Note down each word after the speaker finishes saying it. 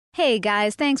Hey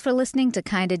guys, thanks for listening to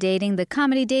Kinda Dating, the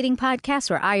comedy dating podcast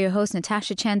where I, your host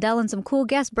Natasha Chandel, and some cool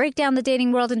guests break down the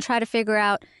dating world and try to figure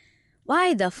out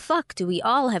why the fuck do we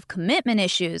all have commitment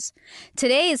issues?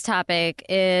 Today's topic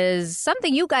is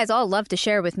something you guys all love to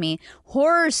share with me.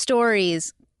 Horror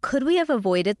stories. Could we have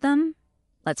avoided them?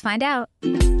 Let's find out.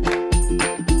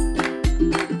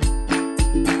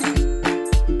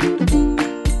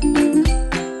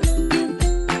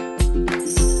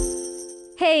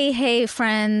 Hey,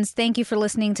 friends. Thank you for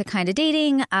listening to Kinda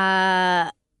Dating.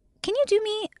 Can you do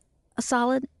me a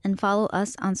solid and follow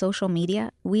us on social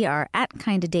media? We are at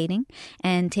Kinda Dating,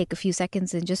 and take a few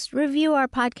seconds and just review our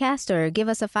podcast or give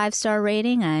us a 5-star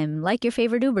rating. I'm like your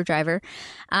favorite Uber driver.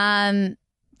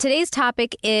 Today's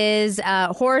topic is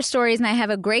horror stories, and I have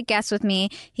a great guest with me.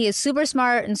 He is super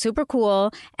smart and super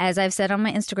cool, as I've said on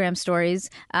my Instagram stories.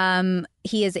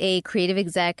 He is a creative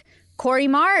exec, Corey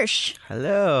Marsh.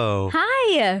 Hello.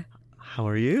 Hi. How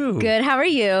are you? Good. How are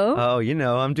you? Oh,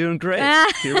 I'm doing great.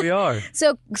 Here we are.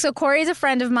 So Corey's a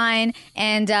friend of mine,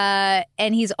 and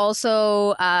he's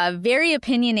also very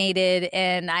opinionated.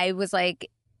 And I was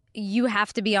like, you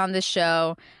have to be on this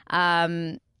show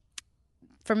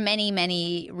for many,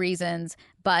 many reasons,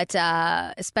 but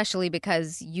especially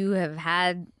because you have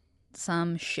had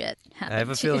some shit happen. I have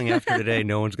a feeling after today,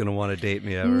 no one's going to want to date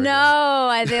me ever.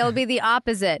 No, they'll be the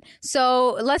opposite.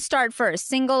 So let's start first.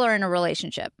 Single or in a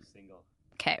relationship? Single.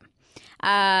 Okay.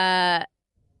 How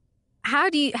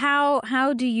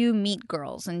do you meet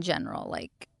girls in general?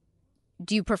 Like,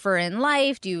 do you prefer in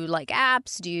life? Do you like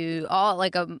apps? Do you all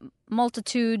like a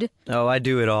multitude? Oh, I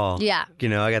do it all. Yeah.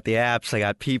 I got the apps, I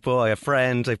got people, I got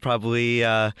friends. I probably,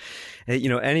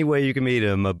 any way you can meet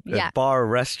them. A bar,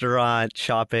 restaurant,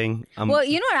 shopping. Well,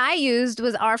 you know what I used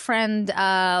was our friend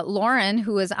Lauren,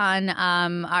 who was on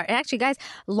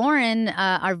Lauren,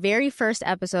 our very first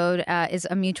episode is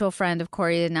a mutual friend of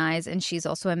Corey and I's, and she's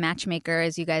also a matchmaker,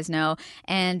 as you guys know.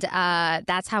 And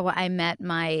that's how I met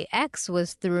my ex,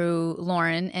 was through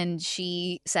Lauren, and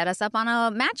she set us up on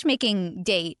a matchmaking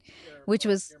date. Which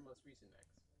was your most recent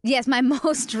ex? Yes, my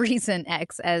most recent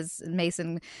ex, as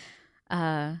Mason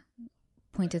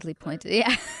pointedly pointed.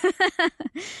 Yeah.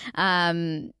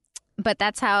 But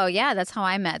that's how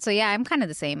I met. So yeah, I'm kind of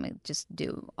the same. I just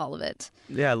do all of it.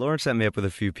 Yeah, Lauren set me up with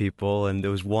a few people, and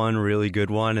there was one really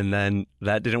good one, and then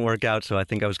that didn't work out, so I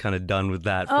think I was kind of done with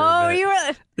that for a bit. You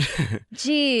were...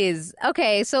 Jeez.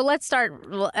 Okay, so let's start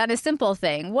at a simple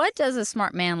thing. What does a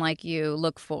smart man like you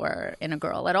look for in a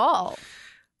girl at all?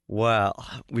 Well,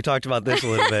 we talked about this a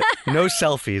little bit. No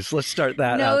selfies. Let's start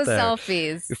that out there. No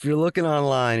selfies. If you're looking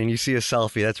online and you see a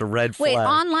selfie, that's a red flag. Wait,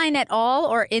 online at all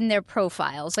or in their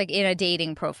profiles, like in a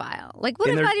dating profile? Like, what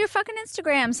about your fucking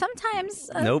Instagram? Sometimes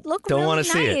nope, look don't really want to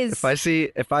see nice.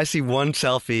 it. If I see one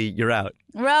selfie, you're out.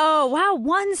 Oh, wow,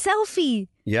 one selfie.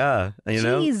 Yeah,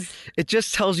 Jeez. It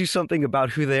just tells you something about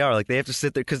who they are. Like, they have to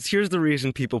sit there, because here's the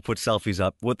reason people put selfies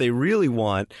up. What they really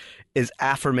want is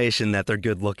affirmation that they're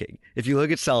good looking. If you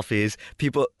look at selfies,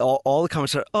 people, all the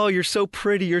comments are, oh, you're so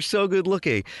pretty, you're so good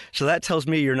looking. So that tells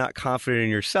me you're not confident in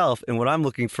yourself. And what I'm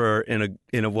looking for in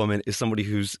a woman is somebody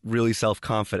who's really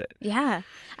self-confident. Yeah.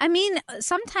 I mean,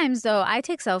 sometimes, though, I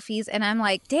take selfies and I'm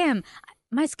like, damn,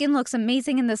 my skin looks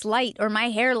amazing in this light, or my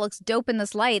hair looks dope in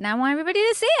this light, and I want everybody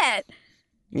to see it.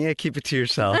 Yeah, keep it to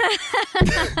yourself.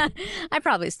 I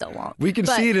probably still won't. We can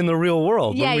see it in the real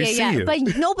world when we see you. But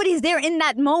nobody's there in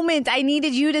that moment. I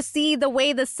needed you to see the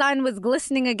way the sun was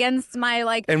glistening against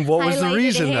my And what was the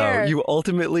reason, hair. though? You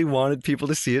ultimately wanted people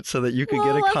to see it so that you could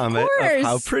get a comment of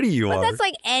how pretty you are. But that's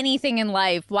like anything in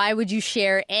life. Why would you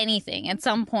share anything? At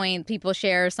some point, people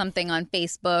share something on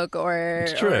Facebook or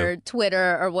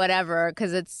Twitter or whatever,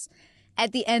 because it's,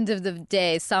 at the end of the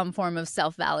day, some form of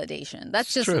self-validation.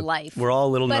 That's just life. We're all a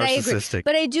little narcissistic.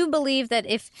 But I do believe that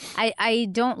if I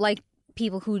don't like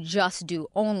people who just do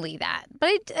only that.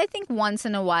 But I think once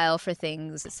in a while for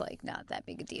things, it's like not that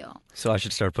big a deal. So I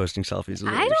should start posting selfies.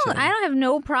 I don't have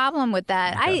no problem with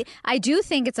that. Okay. I do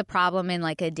think it's a problem in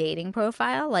like a dating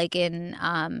profile. Like in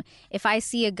if I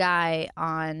see a guy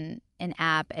on an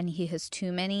app and he has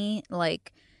too many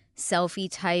like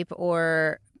selfie type,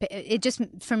 or it just,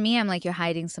 for me, I'm like, you're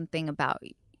hiding something about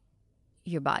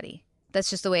your body.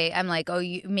 That's just the way I'm like,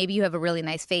 maybe you have a really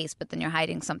nice face, but then you're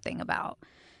hiding something about.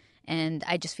 And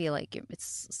I just feel like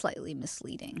it's slightly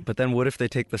misleading. But then what if they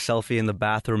take the selfie in the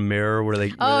bathroom mirror where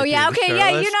they I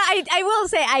will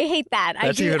say I hate that.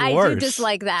 That's even worse. I do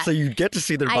dislike that. So you get to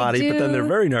see their body, but then they're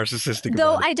very narcissistic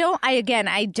about it.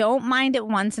 I don't mind it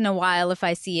once in a while if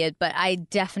I see it, but I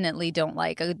definitely don't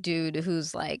like a dude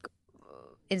who's like,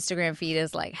 Instagram feed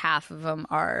is like half of them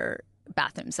are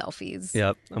bathroom selfies.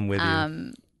 Yep, I'm with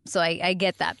you. So I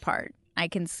get that part. I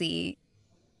can see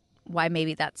why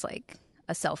maybe that's like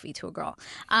a selfie to a girl.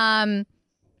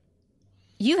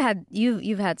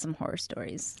 You've had some horror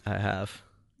stories. I have.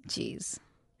 Jeez.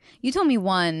 You told me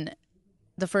one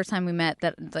the first time we met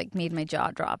that like made my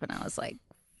jaw drop, and I was like,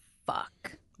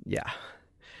 fuck. Yeah.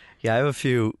 Yeah, I have a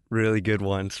few really good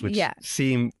ones, which Yeah.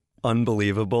 seem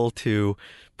unbelievable to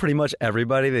pretty much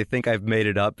everybody. They think I've made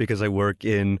it up because I work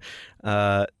in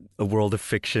a world of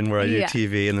fiction where I do Yeah.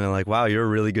 TV, and they're like, wow, you're a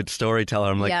really good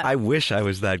storyteller. I'm like, Yeah. I wish I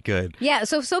was that good. Yeah,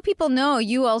 so people know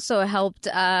you also helped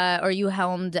or you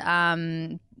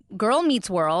helmed Girl Meets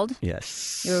World.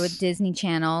 Yes. You were with Disney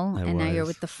Channel, I and now you're was.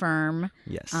 with The Firm.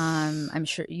 Yes. I'm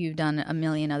sure you've done a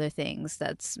million other things.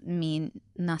 That's me,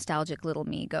 nostalgic little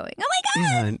me going, oh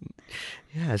my God!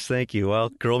 Yeah, yes, thank you. Well,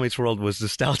 Girl Meets World was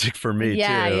nostalgic for me,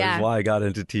 Yeah, too. yeah. That's why I got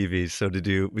into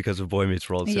TV, because of Boy Meets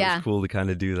World. So it Yeah. was cool to kind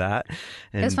of do that.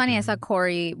 It was funny. I saw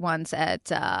Corey once at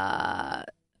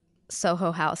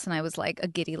Soho House, and I was like a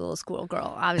giddy little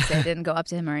schoolgirl. Obviously, I didn't go up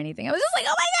to him or anything. I was just like,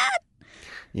 oh my God!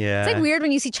 Yeah. It's like weird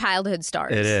when you see childhood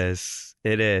stars. It is.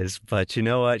 It is. But you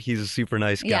know what? He's a super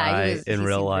nice Yeah, guy he in seemed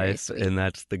real very life. sweet. And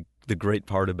that's the great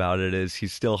part about it is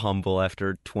he's still humble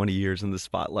after 20 years in the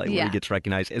spotlight where Yeah. he gets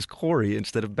recognized as Corey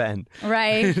instead of Ben.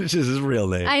 Right? Which is his real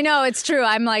name. I know, it's true.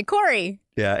 I'm like, Corey.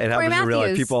 Yeah, it Corey happens in real life.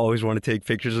 Matthews. People always want to take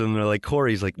pictures of him and they're like,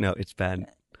 Corey's like, no, it's Ben.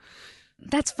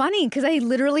 That's funny because I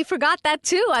literally forgot that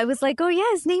too. I was like, oh yeah,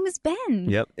 his name is Ben.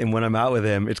 Yep. And when I'm out with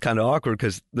him, it's kind of awkward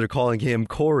because they're calling him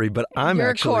Corey, but I'm You're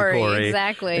actually Corey.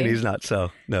 exactly. And he's not. So,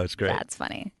 no, it's great. That's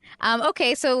funny.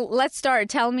 Okay, so let's start.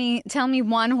 Tell me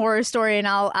one horror story, and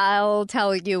I'll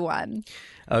tell you one.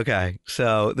 Okay,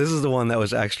 so this is the one that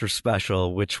was extra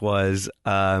special, which was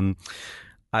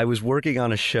I was working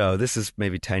on a show. This is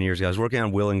maybe 10 years ago. I was working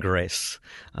on Will and Grace,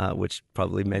 which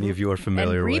probably many of you are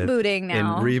familiar And with. rebooting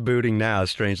now. And rebooting now,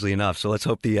 strangely enough. So let's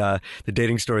hope the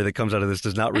dating story that comes out of this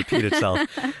does not repeat itself.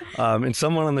 And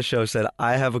someone on the show said,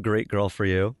 I have a great girl for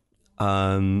you.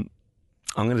 I'm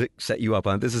going to set you up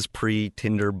on it. This is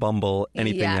pre-Tinder, Bumble,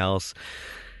 anything Yeah. else.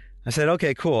 I said,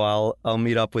 okay, cool. I'll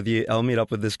meet up with you. I'll meet up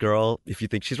with this girl if you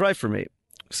think she's right for me.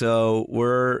 So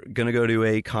we're going to go to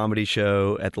a comedy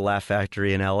show at the Laugh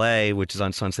Factory in L.A., which is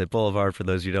on Sunset Boulevard, for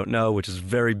those of you who don't know, which is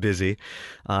very busy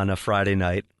on a Friday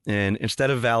night. And instead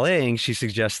of valeting, she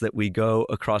suggests that we go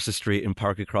across the street and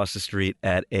park across the street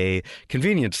at a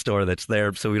convenience store that's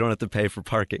there so we don't have to pay for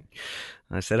parking.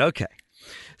 And I said, okay.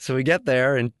 So we get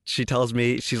there and she tells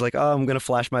me, she's like, oh, I'm going to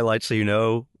flash my lights so you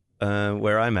know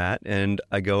where I'm at. And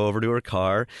I go over to her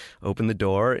car, open the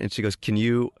door, and she goes, can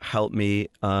you help me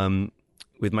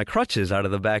with my crutches out of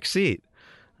the back seat?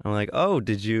 I'm like, oh,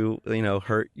 did you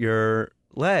hurt your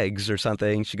legs or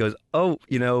something? She goes, oh,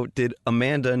 did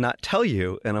Amanda not tell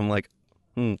you? And I'm like,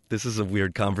 this is a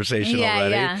weird conversation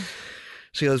already. Yeah.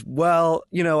 She goes, well,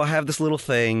 I have this little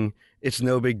thing. It's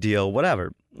no big deal,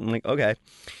 whatever. I'm like, okay.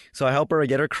 So I help her, I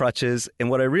get her crutches. And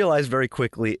what I realized very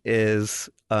quickly is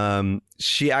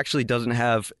she actually doesn't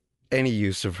have any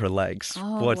use of her legs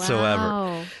whatsoever.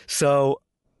 Wow. So,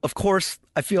 of course,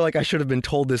 I feel like I should have been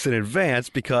told this in advance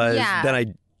because then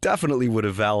I definitely would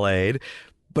have valeted.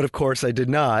 But of course, I did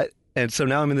not. And so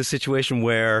now I'm in this situation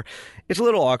where it's a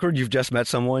little awkward. You've just met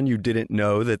someone. You didn't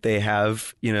know that they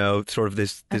have, sort of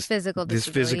this physical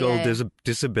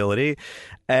disability.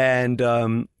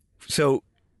 And so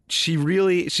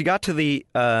she got to the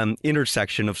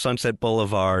intersection of Sunset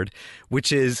Boulevard,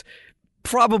 which is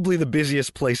probably the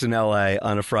busiest place in LA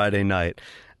on a Friday night.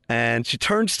 And she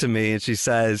turns to me and she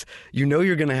says,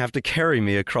 you're going to have to carry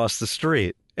me across the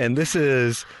street. And this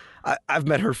is, I've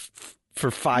met her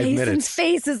for 5 Mason's minutes.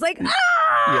 face is like,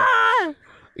 ah!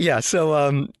 Yeah. So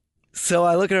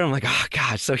I look at her, I'm like, oh,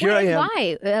 God. So here I am.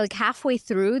 Why? Like halfway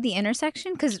through the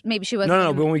intersection? Because maybe she wasn't.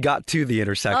 No. But when we got to the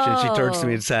intersection, she turns to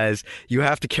me and says, you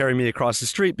have to carry me across the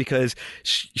street because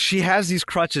she has these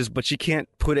crutches, but she can't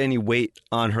put any weight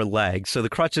on her legs. So the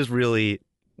crutches really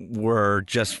were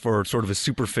just for sort of a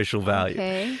superficial value.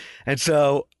 Okay. And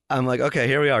so I'm like, okay,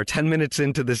 here we are, 10 minutes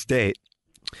into this date.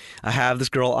 I have this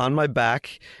girl on my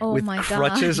back with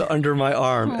crutches under my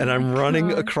arm, and I'm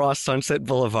running across Sunset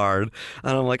Boulevard.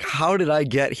 And I'm like, how did I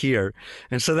get here?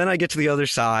 And so then I get to the other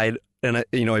side, and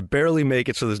I barely make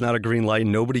it, so there's not a green light.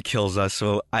 Nobody kills us.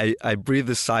 So I breathe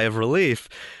this sigh of relief,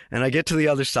 and I get to the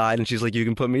other side, and she's like, you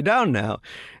can put me down now.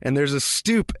 And there's a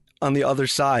stoop on the other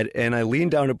side, and I lean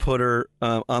down to put her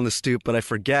on the stoop, but I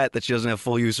forget that she doesn't have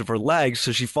full use of her legs,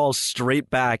 so she falls straight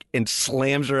back and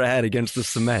slams her head against the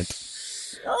cement.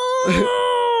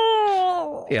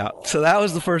 Oh! Yeah, so that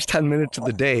was the first 10 minutes of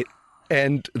the date,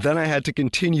 and then I had to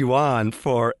continue on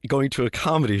for going to a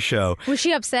comedy show. Was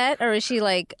she upset, or was she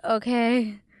like,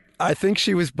 okay? I think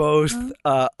she was both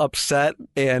upset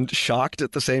and shocked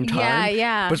at the same time. Yeah,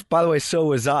 yeah. But by the way, so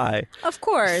was I. Of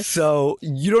course. So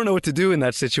you don't know what to do in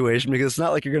that situation because it's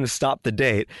not like you're going to stop the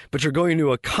date, but you're going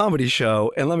to a comedy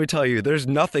show. And let me tell you, there's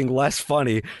nothing less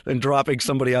funny than dropping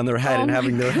somebody on their head and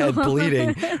having their head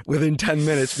bleeding within 10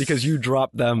 minutes because you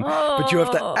dropped them. But you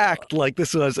have to act like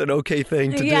this was an okay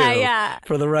thing to do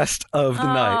for the rest of the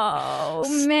night.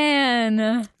 Oh,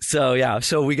 man. So, yeah.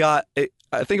 So we got,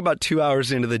 I think about 2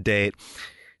 hours into the date,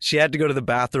 she had to go to the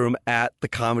bathroom at the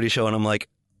comedy show. And I'm like,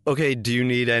 okay, do you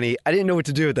need any? I didn't know what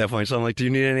to do at that point. So I'm like, do you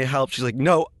need any help? She's like,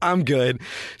 no, I'm good.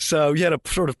 So you had to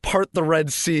sort of part the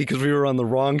Red Sea because we were on the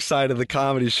wrong side of the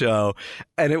comedy show.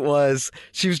 And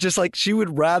she was just like, she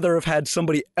would rather have had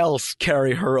somebody else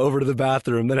carry her over to the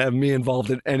bathroom than have me involved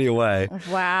in any way.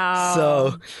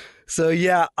 Wow. So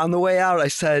yeah, on the way out, I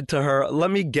said to her,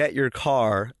 let me get your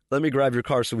car. Let me grab your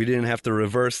car so we didn't have to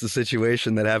reverse the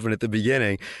situation that happened at the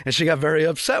beginning. And she got very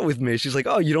upset with me. She's like,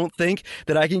 oh, you don't think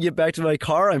that I can get back to my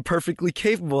car? I'm perfectly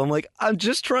capable. I'm like, I'm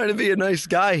just trying to be a nice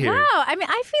guy here. Wow. I mean,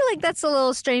 I feel like that's a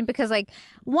little strange because, like,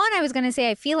 one, I was going to say,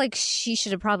 I feel like she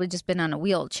should have probably just been on a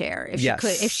wheelchair if she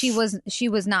could. If she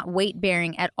was not weight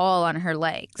bearing at all on her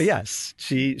legs. Yes.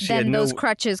 She then had those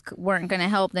crutches weren't going to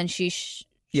help. Then she should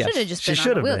have just been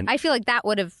on a wheelchair. I feel like that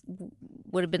would have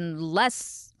been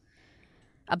less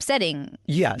upsetting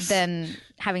than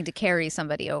having to carry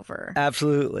somebody over.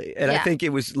 Absolutely. And I think it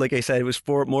was, like I said, it was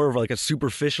more of like a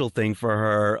superficial thing for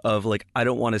her of like, I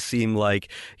don't want to seem like,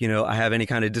 I have any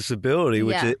kind of disability,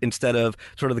 which instead of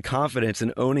sort of the confidence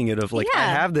and owning it of like, I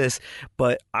have this,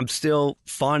 but I'm still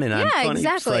fun and I'm funny.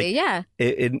 Exactly.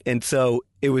 And so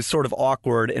it was sort of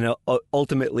awkward. And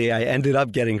ultimately I ended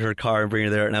up getting her car and bringing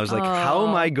her there. And I was like, how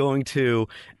am I going to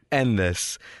end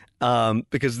this?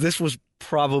 Because this was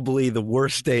probably the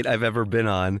worst date I've ever been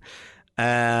on.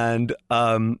 And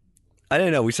I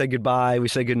don't know. We said goodbye. We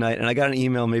said goodnight. And I got an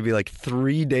email maybe like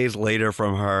 3 days later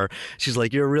from her. She's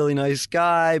like, you're a really nice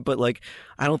guy, but like,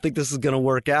 I don't think this is going to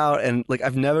work out. And like,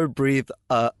 I've never breathed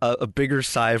a bigger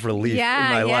sigh of relief in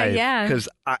my life. Because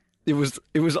it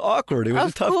was awkward. It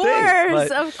was a tough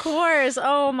date. Of course.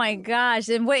 Oh my gosh.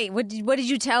 And wait, what did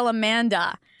you tell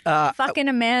Amanda? Fucking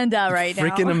Amanda right now.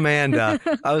 Freaking Amanda.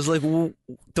 I was like, well,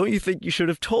 don't you think you should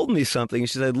have told me something?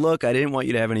 She said, look, I didn't want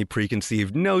you to have any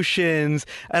preconceived notions.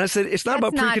 And I said, it's not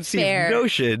about preconceived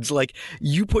notions. Like,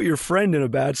 you put your friend in a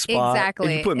bad spot. Exactly.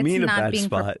 And you put me in a bad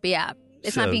spot.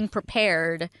 It's not being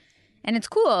prepared. And it's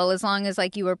cool as long as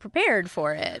like you were prepared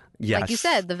for it. Yes. Like you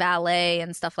said, the valet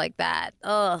and stuff like that.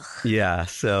 Ugh. Yeah.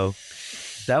 So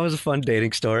that was a fun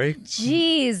dating story.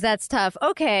 Jeez, that's tough.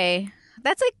 Okay.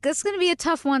 That's going to be a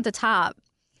tough one to top.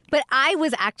 But I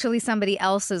was actually somebody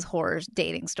else's horror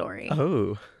dating story.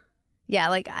 Oh. Yeah,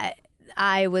 like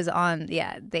I was on,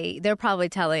 they're probably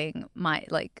telling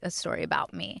a story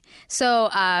about me.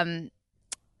 So,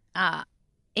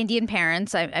 Indian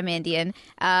parents, I'm Indian,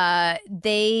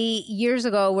 they years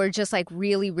ago were just like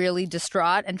really, really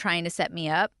distraught and trying to set me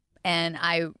up. And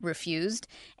I refused.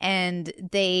 And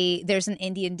there's an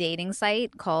Indian dating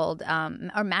site called,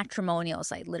 or matrimonial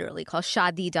site literally called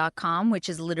Shaadi.com, which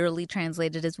is literally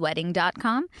translated as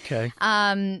wedding.com. Okay.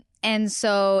 And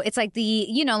so it's like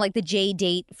the J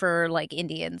date for like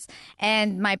Indians.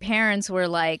 And my parents were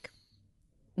like,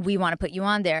 we want to put you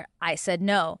on there. I said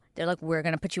no. They're like, we're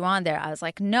going to put you on there. I was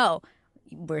like, no.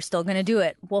 We're still going to do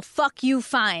it. Well, fuck you,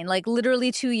 fine. Like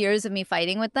literally 2 years of me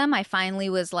fighting with them, I finally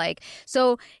was like,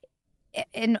 so.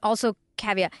 And also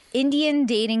caveat, Indian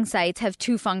dating sites have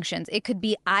two functions. It could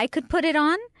be I could put it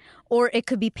on, or it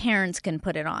could be parents can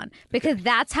put it on, because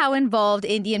that's how involved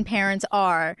Indian parents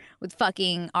are with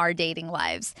fucking our dating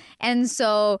lives. And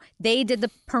so they did the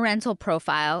parental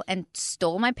profile and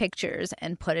stole my pictures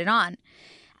and put it on.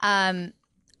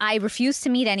 I refused to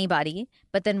meet anybody,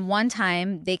 but then one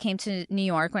time they came to New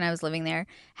York when I was living there,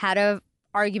 had a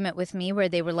argument with me where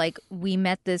they were like, we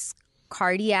met this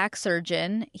cardiac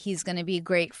surgeon. He's going to be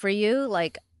great for you.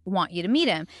 Like, want you to meet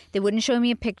him. They wouldn't show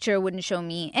me a picture, wouldn't show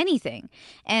me anything.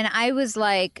 And I was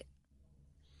like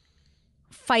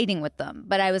fighting with them,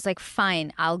 but I was like,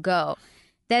 fine, I'll go.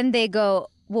 Then they go,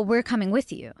 well, we're coming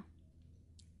with you.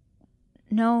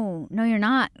 No, you're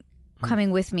not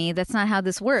coming with me. That's not how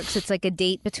this works. It's like a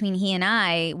date between he and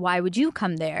I. Why would you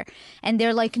come there? And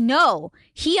they're like, no,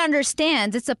 he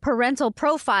understands. It's a parental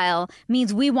profile,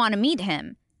 means we want to meet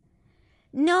him.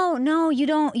 No, you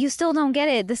don't. You still don't get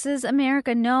it. This is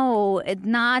America. No, it's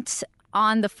not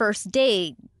on the first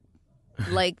date.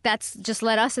 Like, that's just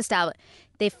let us establish.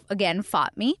 They, again,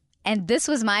 fought me. And this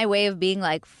was my way of being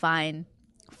like, fine,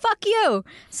 fuck you.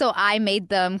 So I made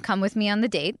them come with me on the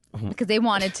date because they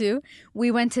wanted to.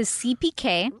 We went to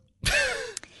CPK.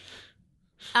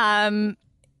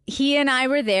 He and I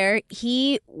were there.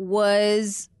 He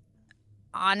was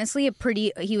honestly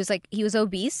he was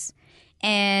obese,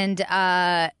 and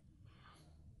I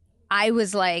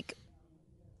was like,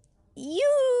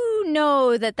 you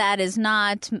know that is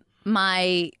not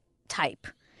my type.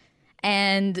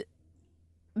 And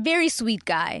very sweet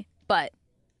guy, but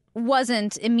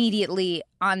wasn't immediately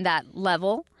on that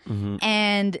level. Mm-hmm.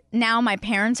 And now my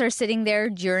parents are sitting there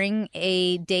during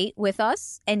a date with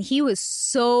us, and he was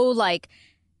so like,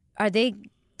 are they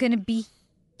gonna be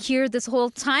here this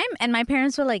whole time? And my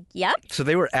parents were like, yep. So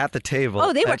they were at the table.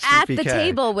 Oh, they were at the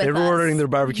table with us. They were ordering their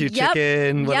barbecue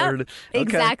chicken. Yep, Okay.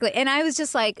 exactly. And I was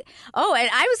just like, oh, and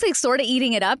I was like sort of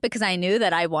eating it up because I knew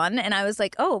that I won. And I was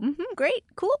like, oh, great,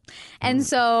 cool. And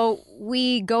so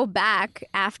we go back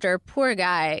after, poor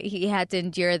guy, he had to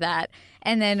endure that.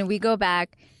 And then we go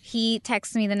back. He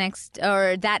texts me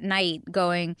that night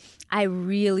going, I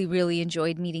really, really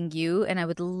enjoyed meeting you and I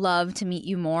would love to meet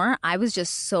you more. I was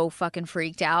just so fucking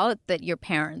freaked out that your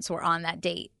parents were on that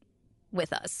date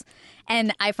with us.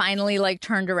 And I finally like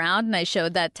turned around and I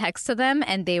showed that text to them,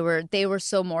 and they were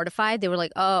so mortified. They were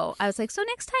like, oh, I was like, so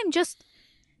next time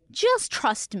just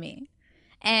trust me.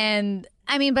 And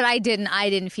I mean, but I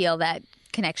didn't feel that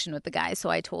connection with the guy, so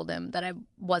I told him that I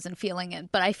wasn't feeling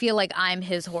it. But I feel like I'm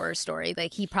his horror story.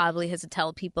 Like, he probably has to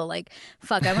tell people like,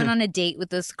 fuck, I went on a date with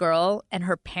this girl and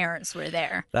her parents were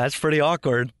there. That's pretty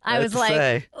awkward. I was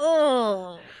like,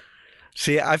 oh.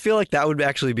 See, I feel like that would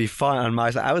actually be fun on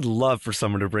my side. I would love for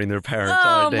someone to bring their parents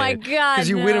on a date. Oh my God, because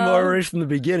you win them over right from the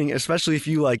beginning, especially if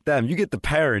you like them. You get the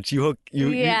parents, you hook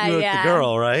the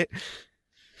girl, right?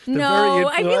 No,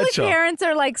 I feel like parents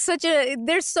are like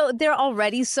they're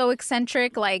already so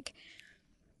eccentric. Like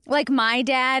my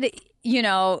dad, you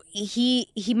know,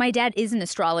 my dad is an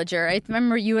astrologer. I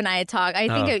remember you and I had talked. I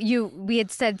think we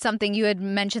had said something. You had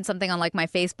mentioned something on like my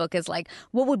Facebook as like,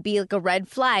 what would be like a red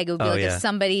flag? It would be if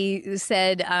somebody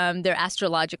said their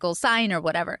astrological sign or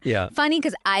whatever. Yeah. Funny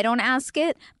because I don't ask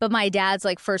it, but my dad's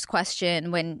like first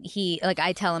question when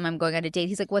I tell him I'm going on a date,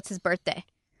 he's like, what's his birthday?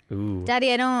 Ooh.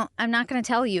 Daddy, I'm not going to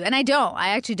tell you. And I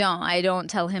actually don't. I don't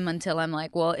tell him until I'm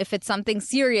like, well, if it's something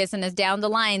serious and is down the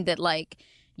line that like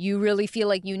you really feel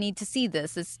like you need to see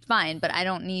this, it's fine. But I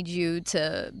don't need you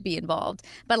to be involved.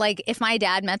 But like if my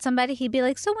dad met somebody, he'd be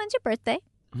like, so when's your birthday?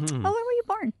 Oh, when were you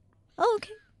born? Oh,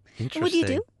 okay. What do you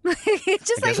do? It's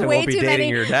just like way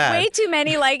too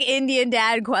many like Indian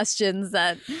dad questions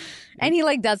and he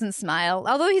like doesn't smile.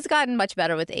 Although he's gotten much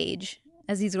better with age.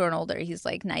 As he's grown older, he's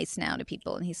like nice now to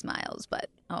people and he smiles. But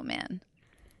oh man,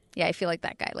 yeah, I feel like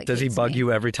that guy. Like, does he bug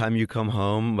you every time you come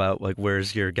home about like,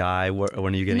 where's your guy? When are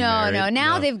you getting married? No.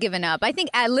 Now they've given up. I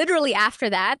think literally after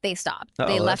that they stopped.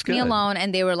 They left me alone,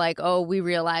 and they were like, "Oh, we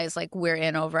realize like we're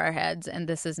in over our heads, and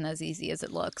this isn't as easy as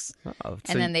it looks."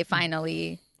 And then they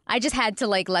finally, I just had to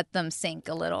like let them sink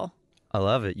a little. I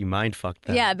love it. You mind fucked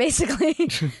them. Yeah, basically.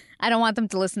 I don't want them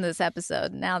to listen to this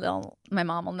episode. Now my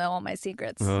mom will know all my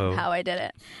secrets of how I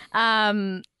did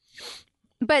it.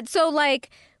 But so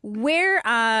like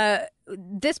where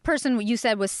this person you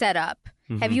said was set up,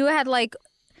 have you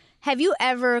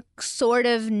ever sort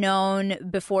of known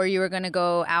before you were going to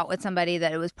go out with somebody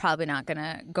that it was probably not going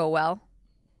to go well?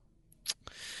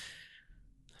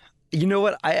 You know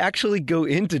what? I actually go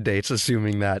into dates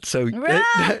assuming that. So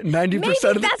 90% maybe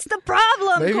that's the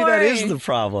problem, maybe Corey. that is the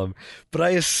problem. But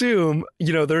I assume,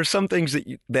 you know, there are some things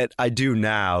that I do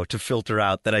now to filter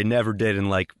out that I never did in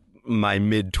like my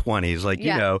mid-20s. Like,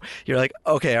 you know, you're like,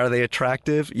 okay, are they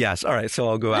attractive? Yes. All right, so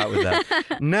I'll go out with them.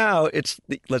 Now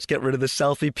let's get rid of the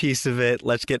selfie piece of it.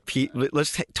 Let's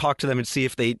talk to them and see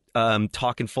if they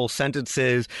talk in full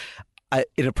sentences.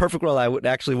 In a perfect world, I would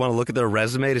actually want to look at their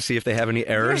resume to see if they have any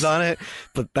errors on it,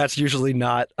 but that's usually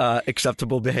not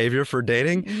acceptable behavior for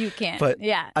dating. You can't. But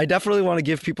I definitely want to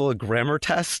give people a grammar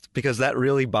test because that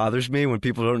really bothers me when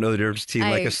people don't know the difference between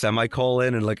like a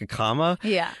semicolon and like a comma.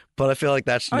 Yeah. But I feel like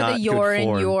that's not the your good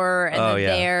form. And your and the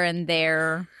there and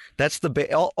there. That's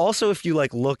also, if you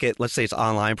like look at, let's say it's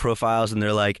online profiles and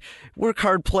they're like, work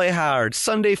hard, play hard,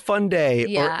 Sunday fun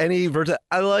day, or any version.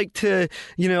 I like to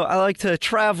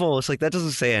travel. It's like, that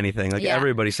doesn't say anything. Like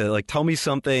everybody said, like, tell me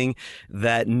something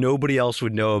that nobody else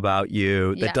would know about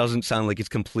you that doesn't sound like it's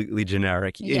completely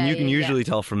generic. And you can usually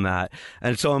tell from that.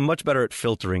 And so I'm much better at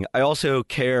filtering. I also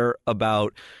care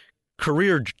about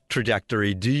career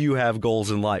trajectory. Do you have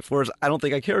goals in life? Whereas I don't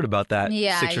think I cared about that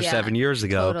 6 or 7 years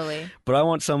ago. Totally. But I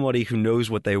want somebody who knows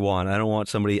what they want. I don't want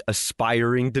somebody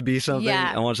aspiring to be something.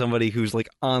 Yeah. I want somebody who's like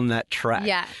on that track.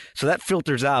 Yeah. So that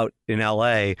filters out in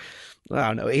LA. I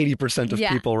don't know, 80% of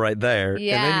Yeah. people right there. And then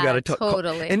Yeah, you got to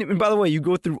totally. And by the way, you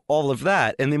go through all of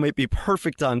that and they might be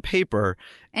perfect on paper.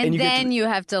 And you then you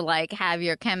have to like have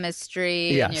your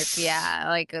chemistry and Yes.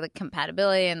 like the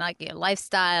compatibility and like your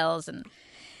lifestyles and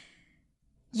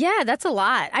yeah, that's a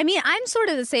lot. I mean, I'm sort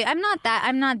of the same. I'm not that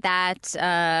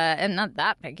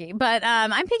picky, but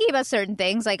I'm picky about certain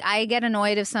things. Like I get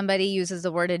annoyed if somebody uses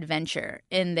the word adventure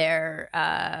in their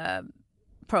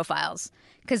profiles.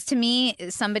 Because to me,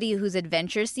 somebody who's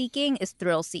adventure seeking is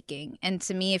thrill seeking. And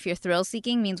to me, if you're thrill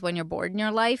seeking means when you're bored in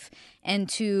your life. And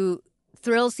to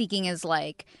thrill seeking is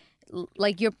like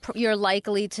you're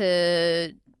likely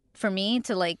to, for me,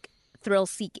 to like thrill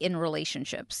seek in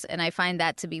relationships. And I find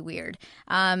that to be weird.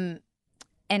 And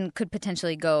could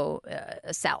potentially go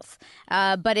south.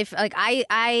 But if like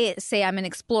I say I'm an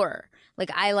explorer,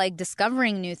 like I like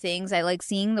discovering new things. I like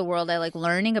seeing the world. I like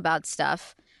learning about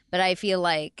stuff. But I feel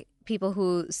like people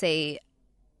who say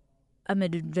I'm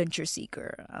an adventure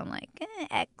seeker, I'm like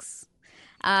X.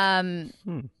 But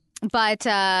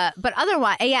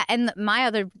otherwise, yeah. And my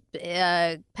other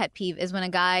pet peeve is when a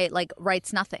guy like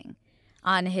writes nothing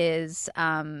on his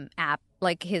app,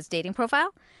 like his dating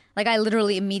profile. Like I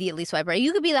literally immediately swipe right.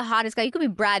 You could be the hottest guy. You could be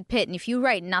Brad Pitt, and if you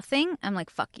write nothing, I'm like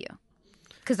fuck you.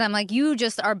 Because I'm like, you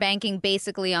just are banking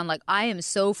basically on like, I am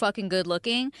so fucking good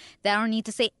looking that I don't need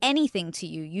to say anything to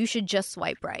you. You should just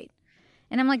swipe right.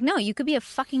 And I'm like, no, you could be a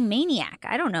fucking maniac.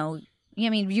 I don't know. I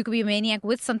mean, you could be a maniac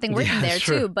with something written there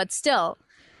true. too, but still.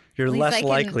 You're less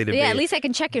likely to be. Yeah, at least I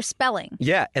can check your spelling.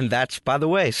 Yeah, and that's, by the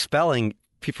way, spelling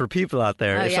for people out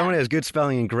there. If someone has good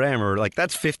spelling and grammar, like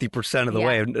that's 50% of the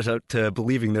way to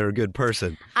believing they're a good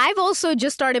person. I've also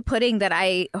just started putting that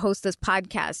I host this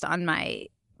podcast on my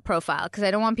profile because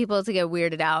I don't want people to get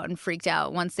weirded out and freaked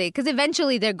out once because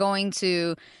eventually they're going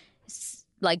to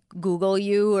like Google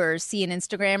you or see an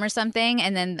Instagram or something,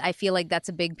 and then I feel like that's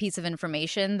a big piece of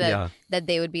information that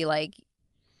they would be like,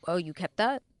 oh, you kept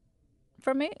that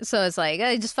from me? So it's like,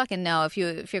 I just fucking know if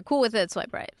you're cool with it,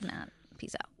 swipe right. Nah,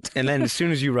 peace out. And then as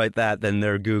soon as you write that, then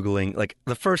they're Googling. Like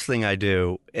the first thing I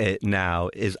do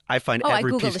now is I find every I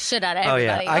Google piece. the shit out of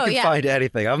everybody. I can find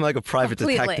anything. I'm like a private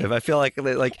detective. I feel like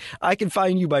I can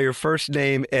find you by your first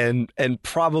name and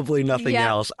probably nothing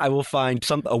else. I will find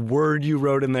a word you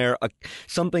wrote in there,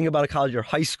 something about a college or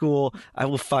high school. I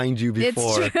will find you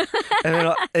before. It's true. And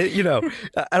then,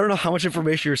 I don't know how much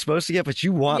information you're supposed to get, but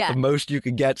you want the most you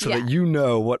can get so that you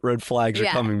know what red flags are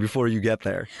coming before you get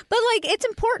there. But like, it's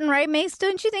important, right, Mace?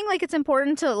 Don't you think like it's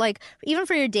important to like, even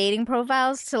for your dating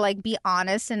profiles, to like be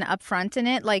honest and upfront in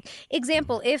it? Like,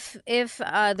 example, if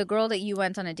the girl that you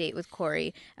went on a date with,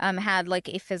 Corey, had like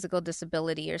a physical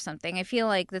disability or something, I feel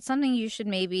like that's something you should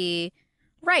maybe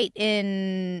write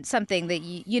in something that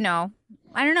you know.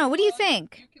 I don't know. What do you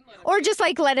think? Or just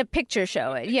like let a picture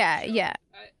show it. Yeah.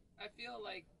 I feel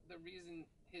like the reason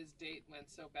his date went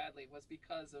so badly was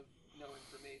because of no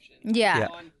information. Yeah.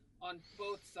 On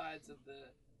both sides of the,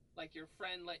 like your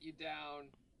friend let you down,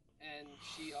 and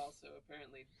she also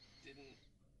apparently didn't.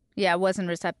 Yeah, wasn't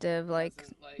receptive.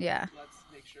 Let's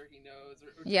make sure he knows,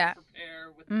 or prepare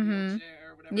with the wheelchair,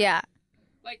 or whatever. Yeah.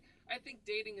 Like, I think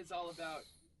dating is all about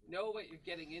know what you're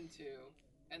getting into,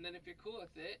 and then if you're cool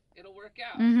with it, it'll work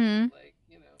out. Like,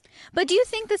 But do you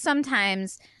think that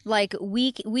sometimes, like,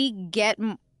 we get,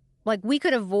 like, we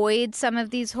could avoid some of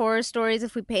these horror stories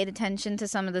if we paid attention to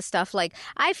some of the stuff? Like,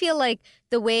 I feel like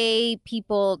the way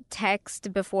people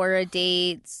text before a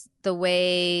date, the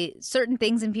way certain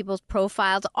things in people's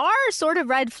profiles are sort of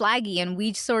red flaggy, and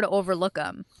we sort of overlook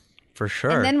them. For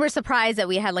sure. And then we're surprised that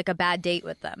we had, like, a bad date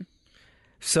with them.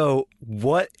 So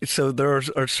there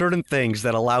are certain things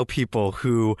that allow people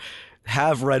who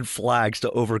have red flags to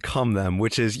overcome them,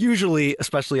 which is usually,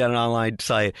 especially on an online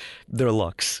site, their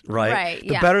looks, right? Right,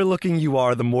 the better looking you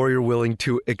are, the more you're willing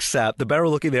to accept. The better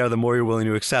looking they are, the more you're willing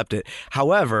to accept it.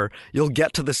 However, you'll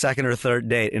get to the second or third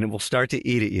date and it will start to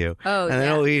eat at you. Oh, and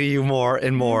then it'll eat at you more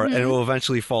and more, and it will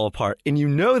eventually fall apart. And you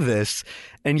know this,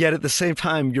 and yet at the same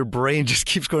time, your brain just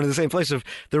keeps going to the same place of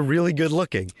they're really good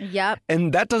looking. Yep.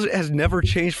 And that has never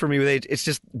changed for me with age. It's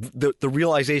just the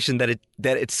realization that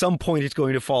at some point it's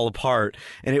going to fall apart.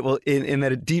 And it will, in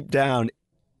that deep down,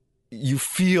 you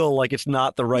feel like it's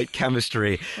not the right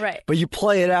chemistry. Right. But you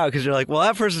play it out because you're like, well,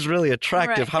 that person's really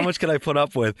attractive. Right. How much can I put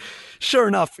up with? Sure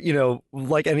enough,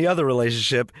 like any other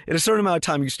relationship, in a certain amount of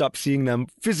time, you stop seeing them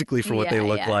physically for what they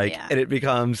look like. Yeah. And it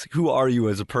becomes, who are you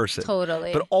as a person?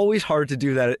 Totally. But always hard to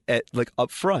do that at like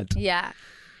up front. Yeah.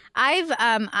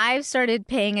 I've started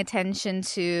paying attention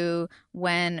to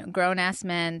when grown-ass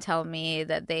men tell me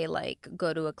that they like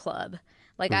go to a club.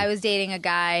 Like I was dating a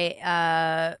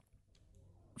guy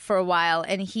for a while,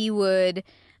 and he would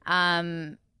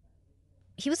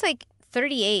he was like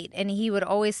 38, and he would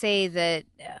always say that,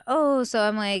 oh, so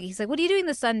I'm like, he's like, what are you doing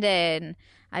this Sunday? And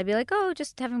I'd be like, oh,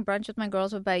 just having brunch with my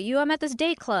girls. What about you? I'm at this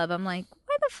date club. I'm like,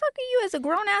 why the fuck are you, as a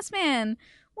grown-ass man,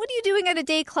 what are you doing at a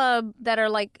date club that are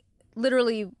like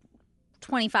literally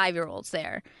 25-year-olds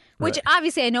there? Which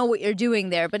obviously I know what you're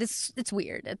doing there, but it's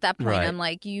weird. At that point, I'm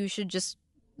like, you should just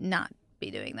not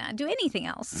be doing that. Do anything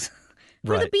else.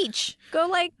 For the beach. Go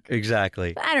like...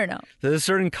 Exactly. I don't know. There's a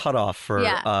certain cutoff for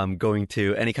going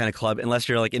to any kind of club, unless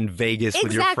you're like in Vegas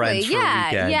with your friends for a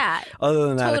weekend. Yeah. Other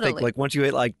than that, I think like once you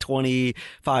hit like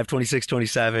 25, 26,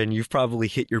 27, you've probably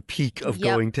hit your peak of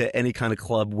going to any kind of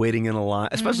club, waiting in a line,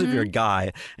 especially if you're a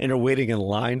guy and you're waiting in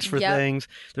lines for things.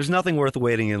 There's nothing worth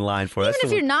waiting in line for. Even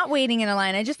if you're not waiting in a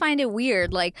line, I just find it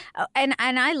weird. Like, and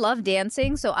I love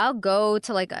dancing, so I'll go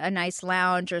to like a nice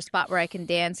lounge or a spot where I can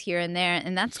dance here and there,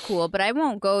 and that's cool. But I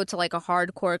won't go to like a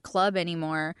hardcore club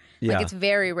anymore. Like it's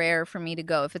very rare for me to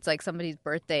go. If it's like somebody's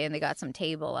birthday and they got some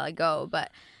table, I go.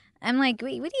 But I'm like,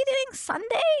 wait, what are you doing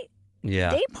Sunday?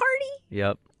 Yeah. Day party?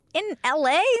 Yep. In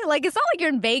LA? Like, it's not like you're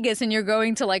in Vegas and you're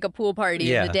going to like a pool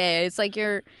party in the day. It's like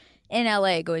you're in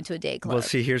LA going to a day club. Well,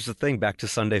 see, here's the thing. Back to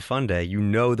Sunday Fun Day. You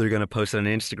know they're going to post on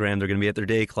Instagram. They're going to be at their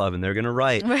day club, and they're going to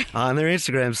write on their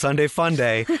Instagram, Sunday Fun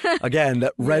Day. Again,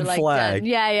 that red flag.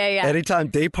 Yeah. Anytime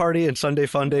day party and Sunday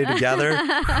Fun Day together,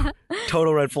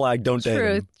 total red flag. Don't date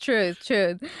them. Truth.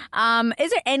 Is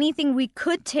there anything we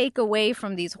could take away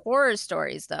from these horror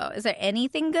stories, though? Is there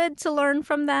anything good to learn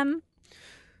from them?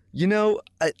 You know,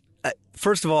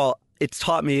 first of all, it's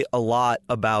taught me a lot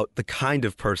about the kind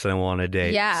of person I want to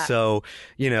date. Yeah. So,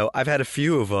 you know, I've had a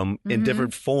few of them in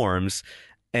different forms.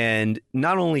 And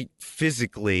not only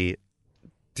physically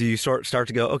do you start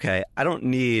to go, okay, I don't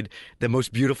need the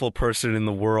most beautiful person in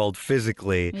the world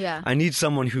physically. Yeah. I need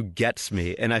someone who gets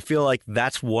me. And I feel like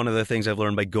that's one of the things I've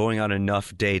learned by going on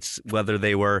enough dates, whether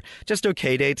they were just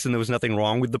okay dates and there was nothing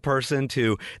wrong with the person,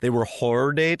 to they were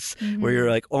horror dates where you're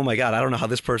like, oh my God, I don't know how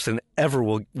this person ever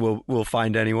will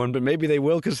find anyone, but maybe they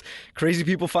will, because crazy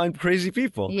people find crazy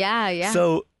people. Yeah.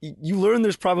 So you learn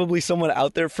there's probably someone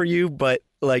out there for you, but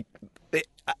like,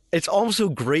 it's also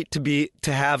great to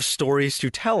have stories to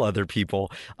tell other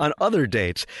people on other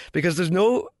dates, because there's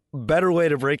no better way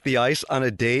to break the ice on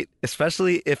a date,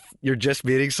 especially if you're just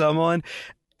meeting someone,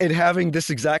 and having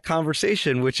this exact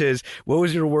conversation, which is, what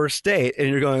was your worst date? And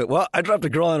you're going, well, I dropped a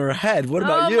girl on her head. What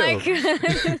about you? Oh,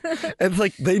 my God. And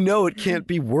like, they know it can't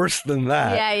be worse than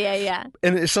that. Yeah.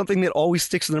 And it's something that always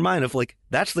sticks in their mind of like,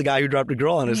 that's the guy who dropped a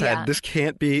girl on his head. This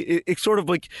can't be, it sort of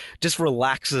like just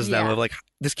relaxes them of like,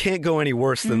 this can't go any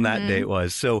worse than that date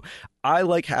was. So I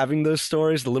like having those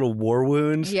stories, the little war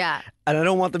wounds. Yeah. And I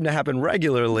don't want them to happen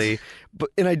regularly.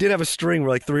 And I did have a string where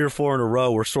like 3 or 4 in a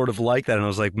row were sort of like that. And I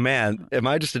was like, man, am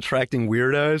I just attracting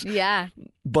weirdos? Yeah.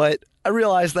 But I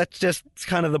realized that's just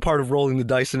kind of the part of rolling the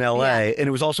dice in LA. Yeah. And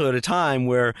it was also at a time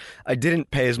where I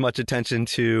didn't pay as much attention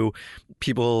to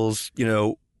people's, you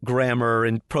know, grammar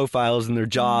and profiles and their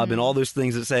job and all those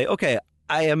things that say, okay,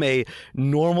 I am a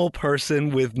normal person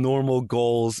with normal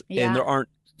goals and there aren't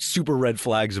super red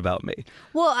flags about me.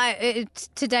 Well,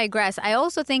 to digress, I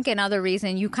also think another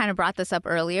reason, you kind of brought this up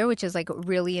earlier, which is like a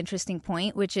really interesting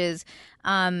point, which is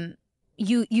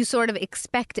you sort of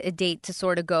expect a date to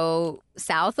sort of go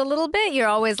south a little bit. You're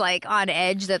always like on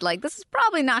edge that like, this is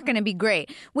probably not going to be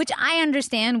great, which I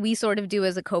understand we sort of do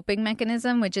as a coping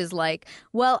mechanism, which is like,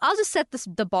 well, I'll just set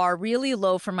the bar really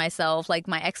low for myself, like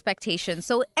my expectations,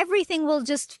 so everything will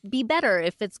just be better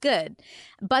if it's good.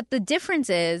 But the difference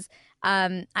is,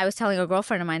 I was telling a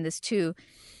girlfriend of mine this too,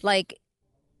 like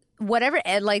whatever,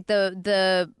 like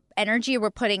the energy we're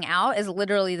putting out is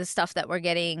literally the stuff that we're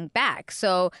getting back.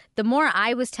 So the more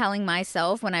I was telling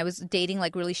myself when I was dating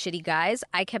like really shitty guys,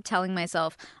 I kept telling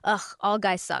myself, ugh, all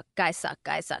guys suck, guys suck,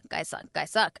 guys suck, guys suck,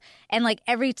 guys suck. And like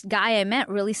every guy I met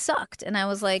really sucked. And I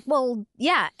was like, well,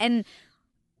 yeah. And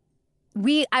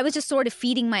I was just sort of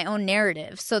feeding my own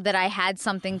narrative so that I had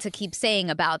something to keep saying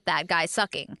about that guy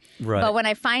sucking. Right. But when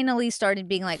I finally started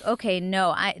being like, okay,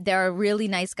 no, there are really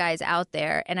nice guys out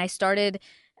there. And I started,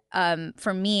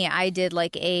 for me, I did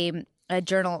like a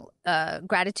journal,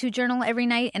 gratitude journal every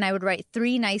night. And I would write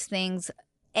 3 nice things,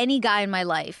 any guy in my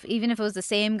life, even if it was the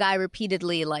same guy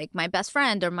repeatedly, like my best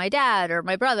friend or my dad or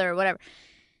my brother or whatever,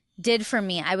 did for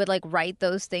me. I would like write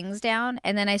those things down,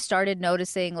 and then I started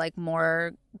noticing like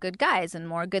more good guys and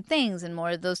more good things, and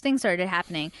more of those things started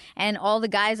happening, and all the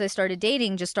guys I started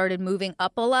dating just started moving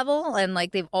up a level, and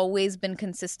like they've always been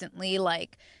consistently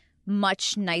like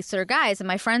much nicer guys. And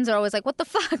my friends are always like, what the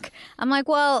fuck? I'm like,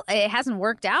 well, it hasn't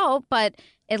worked out, but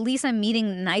at least I'm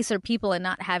meeting nicer people and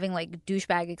not having like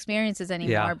douchebag experiences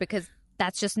anymore, because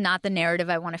that's just not the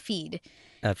narrative I want to feed.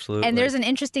 Absolutely. And there's an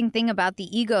interesting thing about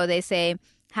the ego. They say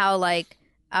how like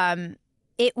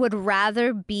it would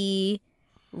rather be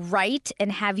right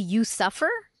and have you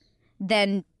suffer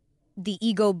than the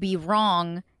ego be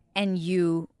wrong and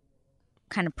you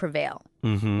kind of prevail.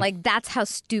 Mm-hmm. Like that's how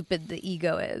stupid the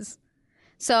ego is.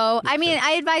 So, I mean,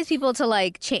 I advise people to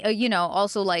like,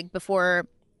 also like before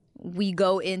we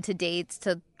go into dates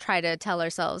to try to tell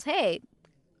ourselves, hey,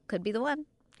 could be the one.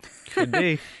 Could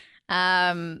be.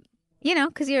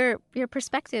 Because your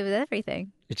perspective is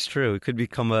everything. It's true. It could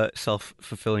become a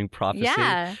self-fulfilling prophecy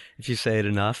if you say it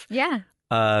enough. Yeah.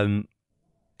 And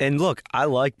look, I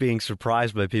like being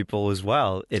surprised by people as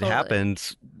well. It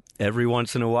happens every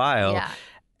once in a while. Yeah.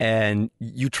 And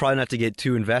you try not to get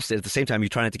too invested. At the same time, you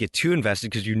try not to get too invested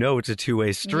because you know it's a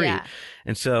two-way street. Yeah.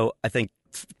 And so I think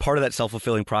part of that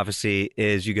self-fulfilling prophecy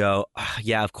is you go,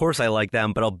 yeah, of course I like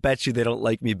them, but I'll bet you they don't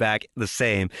like me back the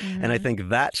same. Mm-hmm. And I think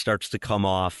that starts to come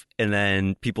off. And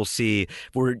then people see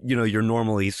where, you're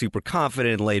normally super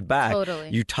confident and laid back. Totally.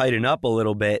 You tighten up a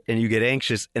little bit and you get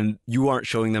anxious and you aren't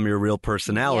showing them your real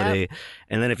personality. Yep.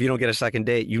 And then if you don't get a second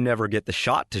date, you never get the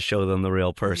shot to show them the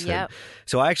real person. Yep.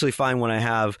 So I actually find when I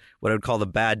have what I would call the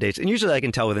bad dates, and usually I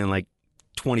can tell within like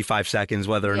 25 seconds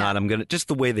whether or not I'm gonna, just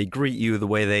the way they greet you, the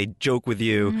way they joke with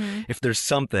you, if there's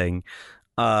something.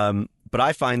 But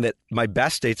I find that my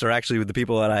best dates are actually with the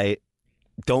people that I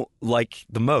don't like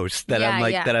the most, that I'm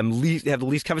like, that I'm have the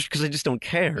least chemistry because I just don't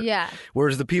care. Yeah.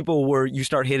 Whereas the people where you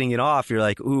start hitting it off, you're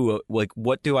like, ooh, like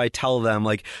what do I tell them?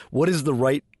 Like, what is the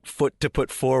right foot to put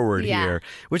forward here?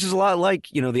 Which is a lot like,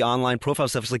 the online profile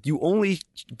stuff. It's like you only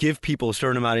give people a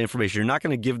certain amount of information. You're not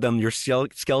going to give them your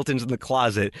skeletons in the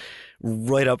closet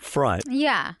right up front.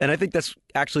 Yeah. And I think that's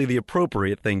actually the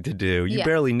appropriate thing to do. You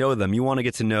barely know them. You want to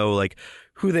get to know like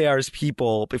who they are as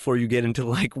people before you get into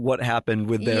like what happened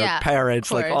with their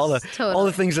parents, like all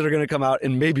the things that are going to come out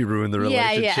and maybe ruin the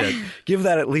relationship. Give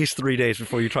that at least 3 days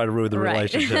before you try to ruin the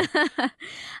relationship.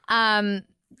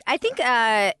 I think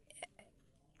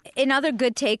another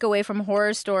good takeaway from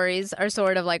horror stories are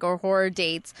sort of like, or horror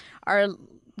dates are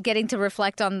getting to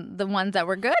reflect on the ones that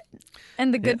were good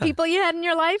and the good people you had in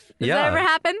your life. Does that ever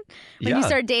happen? When you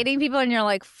start dating people and you're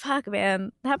like, fuck,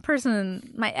 man, that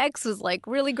person, my ex was like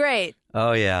really great.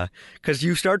 Oh, yeah. Because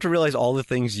you start to realize all the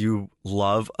things you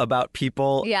love about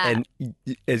people. Yeah.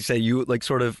 And say you like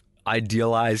sort of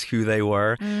idealize who they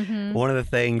were. Mm-hmm. One of the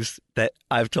things that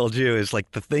I've told you is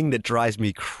like the thing that drives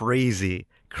me crazy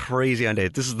on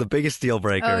dates. This is the biggest deal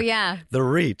breaker. Oh, yeah. The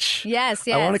reach. Yes.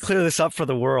 I want to clear this up for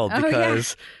the world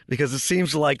because it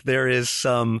seems like there is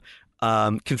some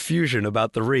confusion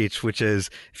about the reach, which is,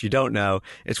 if you don't know,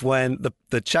 it's when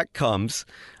the check comes.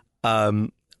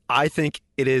 I think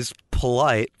it is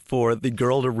polite for the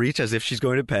girl to reach as if she's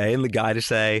going to pay and the guy to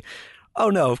say, oh,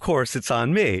 no, of course, it's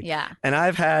on me. Yeah. And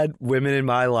I've had women in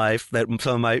my life that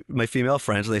some of my female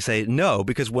friends, they say, no,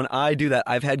 because when I do that,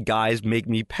 I've had guys make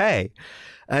me pay.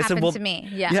 And I said, well, to me.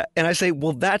 Yeah. And I say,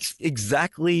 well, that's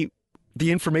exactly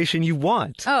the information you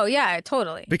want. Oh, yeah,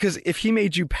 totally. Because if he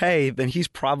made you pay, then he's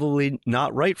probably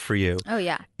not right for you. Oh,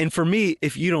 yeah. And for me,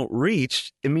 if you don't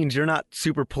reach, it means you're not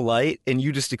super polite and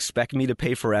you just expect me to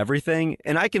pay for everything.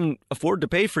 And I can afford to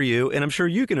pay for you, and I'm sure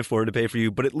you can afford to pay for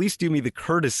you, but at least do me the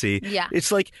courtesy. Yeah.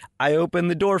 It's like I opened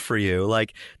the door for you.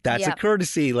 Like, that's a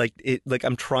courtesy. Like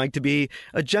I'm trying to be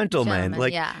a gentleman.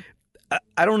 Like,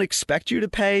 I don't expect you to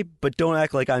pay, but don't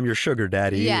act like I'm your sugar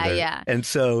daddy either. Yeah. And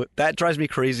so that drives me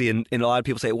crazy. And a lot of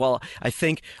people say, well, I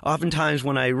think oftentimes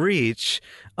when I reach,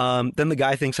 then the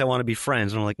guy thinks I want to be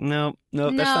friends. And I'm like, no,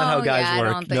 that's not how guys work.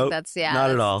 I don't think that's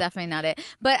not at all. Definitely not it.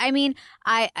 But I mean,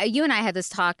 you and I had this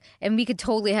talk, and we could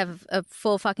totally have a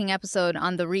full fucking episode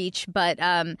on the reach. But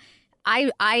I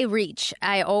reach.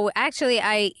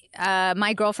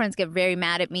 My girlfriends get very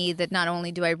mad at me that not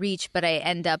only do I reach, but I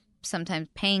end up sometimes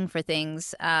paying for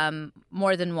things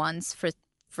more than once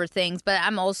for things. But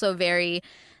I'm also very,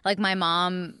 like, my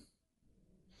mom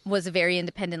was a very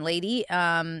independent lady,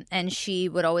 and she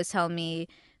would always tell me,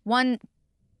 one,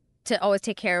 to always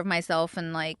take care of myself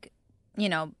and, like,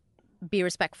 be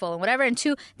respectful and whatever, and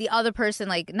two, the other person,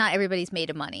 like, not everybody's made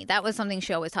of money. That was something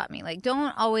she always taught me. Like,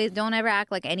 don't ever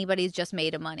act like anybody's just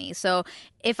made of money. So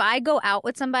if I go out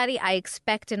with somebody, I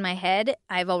expect in my head,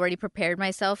 I've already prepared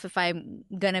myself. If I'm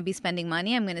gonna be spending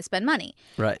money, I'm gonna spend money.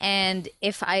 Right. And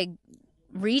if I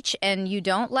reach and you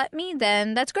don't let me,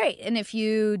 then that's great. And if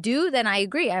you do, then I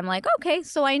agree. I'm like, okay,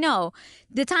 so I know.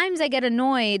 The times I get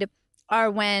annoyed are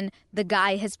when the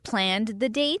guy has planned the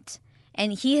date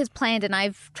and he has planned and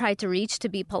I've tried to reach to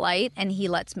be polite and he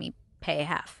lets me pay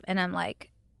half. And I'm like,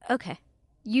 okay,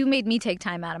 you made me take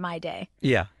time out of my day.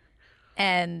 Yeah.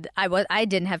 And I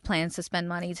didn't have plans to spend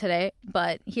money today,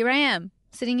 but here I am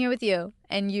sitting here with you,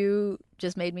 and you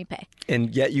just made me pay.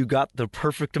 And yet you got the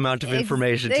perfect amount of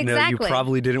information to know you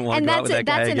probably didn't want to go out with that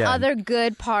guy again. And that's another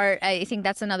good part. I think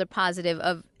that's another positive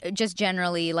of just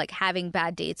generally like having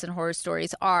bad dates and horror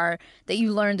stories are that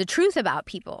you learn the truth about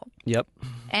people. Yep.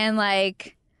 And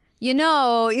like, you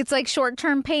know, it's like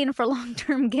short-term pain for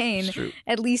long-term gain. It's true.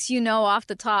 At least you know off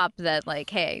the top that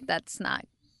like, hey, that's not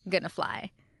going to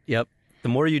fly. Yep. The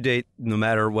more you date, no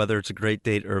matter whether it's a great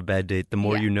date or a bad date, the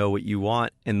more you know what you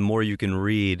want and the more you can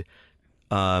read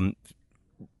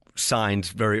signs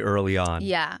very early on.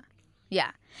 Yeah. Yeah.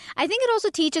 I think it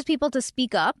also teaches people to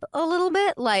speak up a little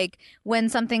bit, like when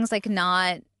something's like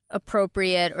not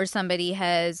appropriate or somebody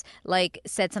has like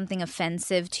said something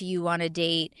offensive to you on a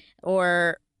date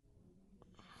or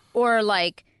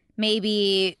like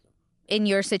maybe in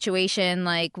your situation,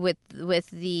 like with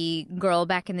the girl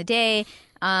back in the day,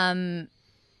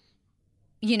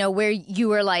 you know, where you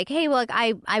were like, hey, well, like,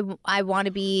 I want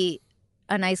to be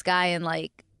a nice guy and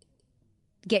like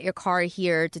get your car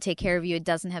here to take care of you. It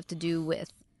doesn't have to do with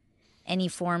any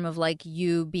form of like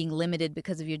you being limited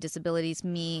because of your disabilities,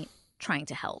 me trying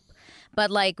to help. But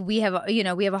like we have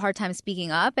a hard time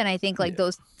speaking up. And I think like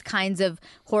those kinds of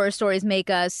horror stories make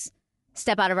us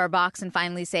step out of our box and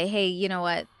finally say, hey, you know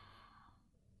what?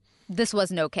 This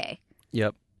wasn't okay.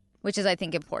 Yep. Which is, I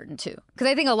think, important too. Because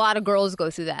I think a lot of girls go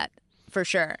through that for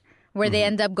sure, where they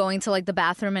end up going to like the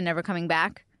bathroom and never coming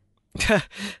back.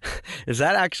 Does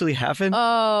that actually happen?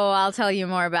 Oh, I'll tell you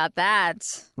more about that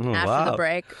after the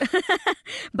break.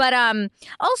 But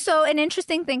also an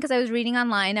interesting thing, because I was reading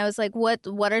online, I was like, what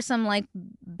are some like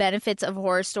benefits of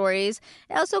horror stories?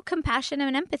 Also compassion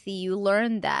and empathy. You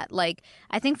learn that. Like,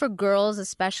 I think for girls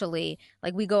especially,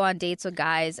 like we go on dates with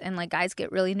guys and like guys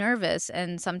get really nervous,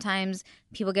 and sometimes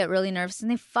people get really nervous and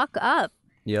they fuck up.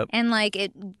 Yep. And like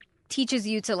it teaches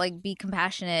you to like be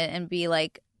compassionate and be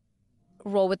like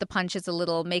roll with the punches a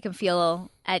little, make them feel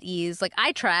at ease. Like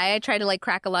I try to like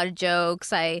crack a lot of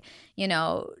jokes. I, you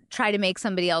know, try to make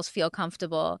somebody else feel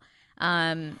comfortable.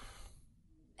 And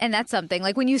that's something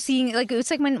like when you see, like, it's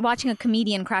like when watching a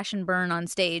comedian crash and burn on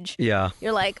stage. Yeah.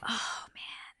 You're like, oh man.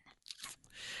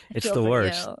 It's the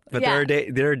worst. But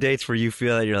there are dates where you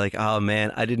feel that you're like, oh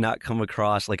man, I did not come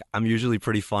across, like I'm usually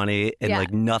pretty funny and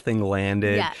like nothing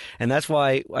landed. Yeah. And that's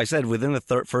why I said within the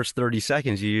first 30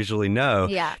 seconds, you usually know.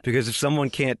 Yeah. Because if someone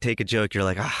can't take a joke, you're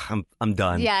like, I'm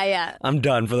done. Yeah, yeah. I'm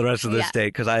done for the rest of this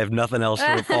date because I have nothing else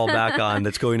to fall back on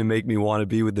that's going to make me want to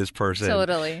be with this person.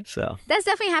 Totally. So that's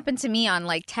definitely happened to me on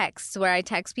like texts where I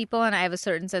text people and I have a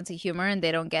certain sense of humor and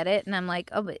they don't get it. And I'm like,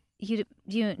 oh, but you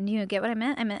get what I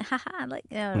meant? I meant, haha, like,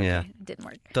 oh, okay. Yeah. It didn't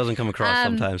work. Doesn't come across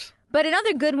sometimes. But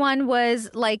another good one was,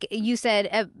 like you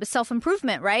said,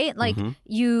 self-improvement, right? Like,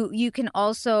 you can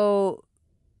also,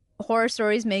 horror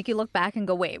stories make you look back and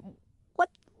go, wait,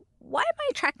 why am I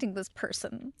attracting this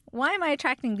person? Why am I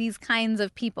attracting these kinds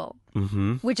of people?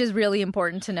 Mm-hmm. Which is really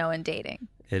important to know in dating.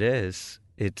 It is.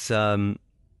 It's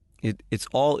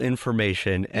all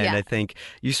information. And I think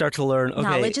you start to learn, okay.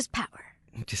 Knowledge is power.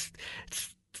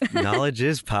 Knowledge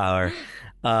is power.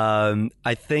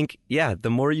 I think, the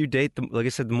more you date, like I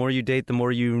said, the more you date, the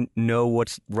more you know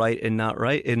what's right and not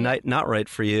right, and not right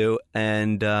for you.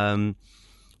 And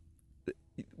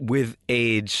with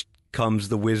age comes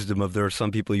the wisdom of there are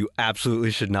some people you absolutely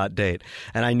should not date.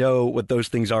 And I know what those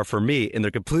things are for me, and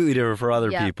they're completely different for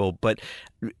other people. But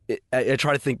I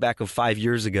try to think back of 5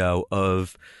 years ago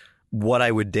of what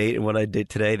I would date and what I date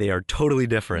today. They are totally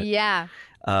different. Yeah.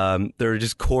 There are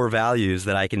just core values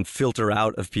that I can filter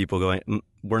out of people going,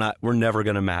 we're never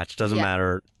going to match. Doesn't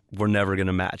matter. We're never going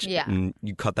to match. Yeah. And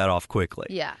you cut that off quickly.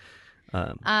 Yeah.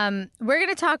 We're going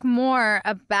to talk more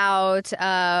about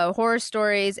horror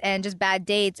stories and just bad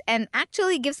dates, and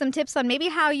actually give some tips on maybe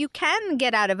how you can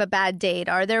get out of a bad date.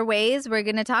 Are there ways? We're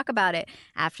going to talk about it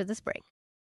after this break.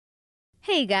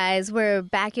 Hey guys, we're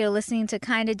back here listening to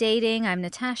Kinda Dating. I'm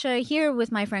Natasha here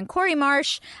with my friend Corey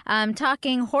Marsh,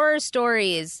 talking horror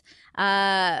stories.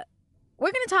 We're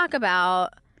going to talk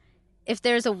about if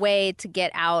there's a way to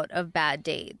get out of bad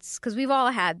dates, because we've all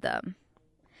had them.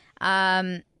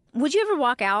 Would you ever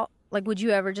walk out? Like, would you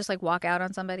ever just like walk out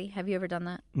on somebody? Have you ever done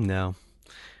that? No.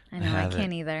 I know, I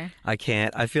can't either. I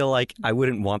can't. I feel like I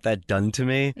wouldn't want that done to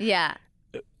me. Yeah.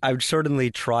 I would certainly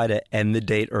try to end the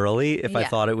date early if I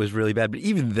thought it was really bad. But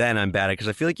even then, I'm bad at it because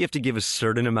I feel like you have to give a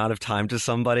certain amount of time to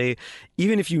somebody,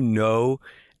 even if you know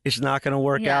it's not going to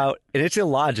work out. And it's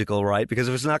illogical, right? Because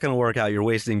if it's not going to work out, you're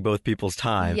wasting both people's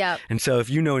time. Yep. And so if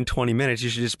you know in 20 minutes, you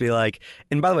should just be like,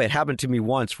 and by the way, it happened to me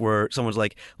once where someone's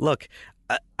like, look,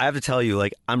 I have to tell you,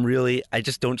 like, I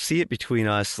just don't see it between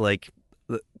us. Like,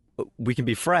 we can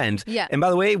be friends. Yeah. And by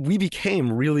the way, we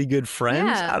became really good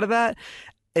friends Yeah. out of that.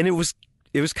 And it was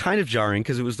kind of jarring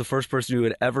because it was the first person who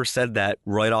had ever said that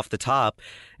right off the top.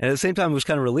 And at the same time, it was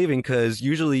kind of relieving because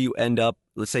usually you end up,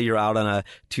 let's say you're out on a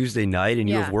Tuesday night and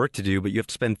you have work to do, but you have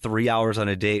to spend 3 hours on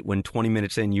a date when 20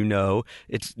 minutes in,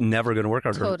 it's never going to work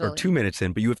out, or 2 minutes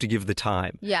in, but you have to give the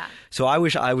time. Yeah. So I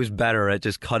wish I was better at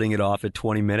just cutting it off at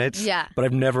 20 minutes. Yeah. But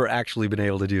I've never actually been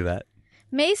able to do that.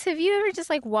 Mace, have you ever just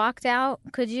like walked out?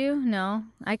 Could you? No,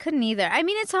 I couldn't either. I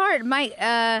mean, it's hard.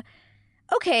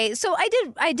 Okay, so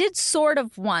I did sort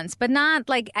of once, but not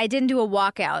like I didn't do a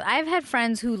walkout. I've had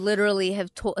friends who literally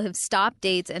have stopped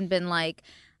dates and been like,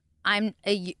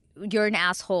 you're an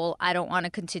asshole. I don't want to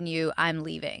continue. I'm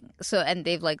leaving. So, and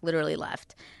they've like literally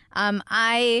left.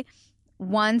 I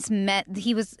once met,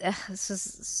 this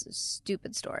is a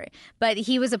stupid story, but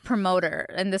he was a promoter,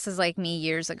 and this is like me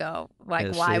years ago.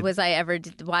 Like, why would I ever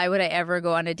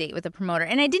go on a date with a promoter?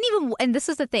 And and this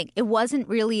is the thing, it wasn't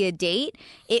really a date.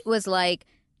 It was like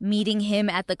meeting him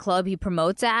at the club he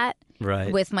promotes at,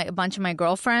 right, with a bunch of my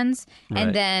girlfriends.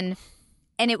 Right.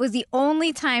 And it was the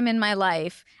only time in my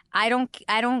life I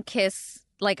don't kiss.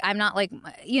 Like, I'm not like,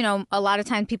 a lot of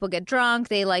times people get drunk.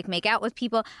 They like make out with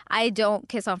people. I don't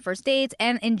kiss on first dates.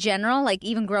 And in general, like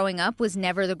even growing up, was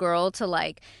never the girl to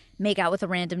like make out with a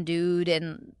random dude.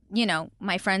 And,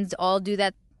 my friends all do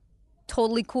that.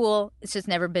 Totally cool. It's just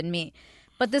never been me.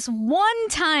 But this one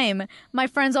time, my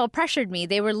friends all pressured me.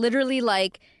 They were literally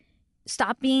like,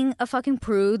 stop being a fucking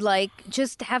prude, like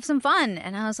just have some fun.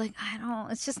 And I was like,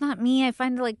 it's just not me. I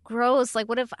find it like gross. Like,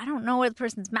 what if I don't know where the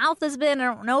person's mouth has been? I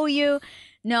don't know you.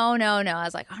 No. I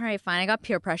was like, all right, fine. I got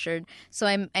peer pressured. So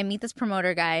I meet this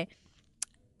promoter guy.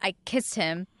 I kissed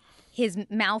him. His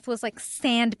mouth was like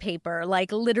sandpaper.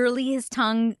 Like literally his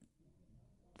tongue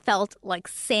felt like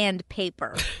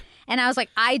sandpaper. And I was like,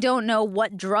 I don't know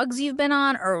what drugs you've been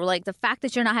on, or like the fact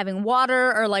that you're not having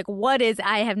water, or like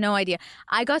I have no idea.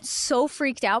 I got so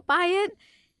freaked out by it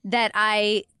that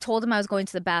I told him I was going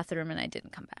to the bathroom and I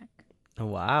didn't come back. Oh,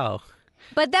 wow.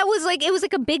 But it was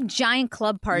like a big giant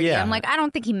club party. Yeah. I'm like, I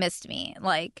don't think he missed me.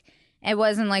 Like, it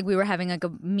wasn't like we were having like a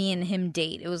me and him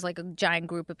date. It was like a giant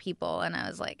group of people, and I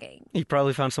was like, hey. He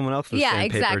probably found someone else with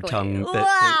sandpaper exactly. tongue.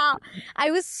 Wow.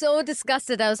 I was so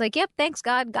disgusted. I was like, yep, thanks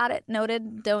God, got it,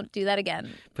 noted. Don't do that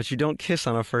again. But you don't kiss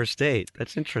on a first date.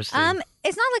 That's interesting.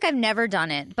 It's not like I've never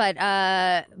done it, but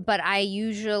I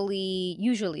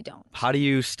usually don't. How do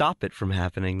you stop it from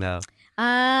happening, though?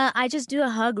 I just do a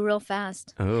hug real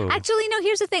fast. Oh. Actually, no,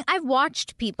 here's the thing. I've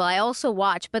watched people. I also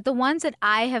watch. But the ones that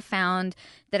I have found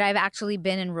that I've actually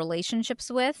been in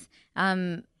relationships with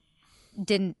didn't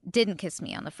kiss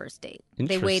me on the first date.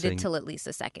 They waited till at least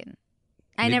a second.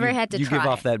 I never had to try. You give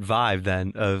off that vibe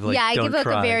then of like, I don't give like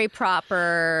cry. a very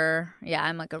proper,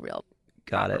 I'm like a real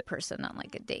proper person on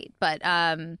like a date. But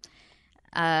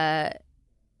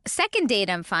second date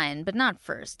I'm fine, but not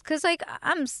first. Because like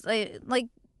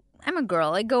I'm a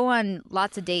girl. I go on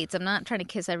lots of dates. I'm not trying to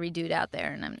kiss every dude out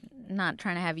there, and I'm not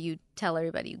trying to have you tell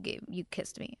everybody you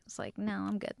kissed me. It's like, no,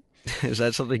 I'm good. Is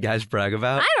that something guys brag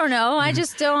about? I don't know. I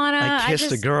just don't want to. I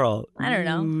kissed a girl. I don't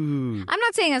know. Ooh. I'm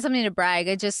not saying it's something to brag.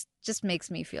 It just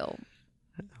makes me feel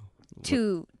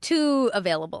too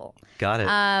available. Got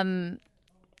it.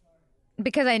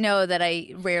 Because I know that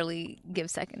I rarely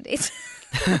give second dates.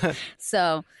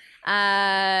 So,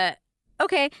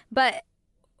 okay, but.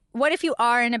 What if you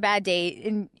are in a bad date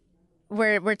and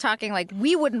we're talking like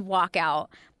we wouldn't walk out,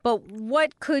 but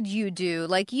what could you do?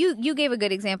 Like you gave a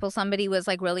good example. Somebody was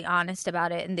like really honest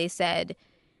about it and they said,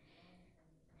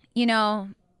 I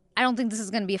don't think this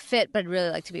is going to be a fit, but I'd really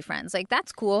like to be friends. Like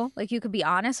that's cool. Like you could be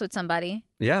honest with somebody.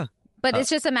 Yeah. But it's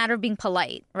just a matter of being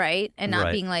polite, right? And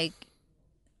not being like,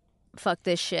 fuck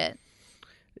this shit.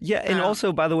 Yeah, and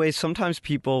also, by the way, sometimes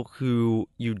people who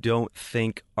you don't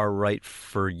think are right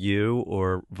for you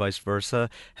or vice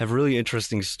versa have really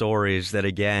interesting stories that,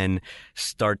 again,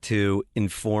 start to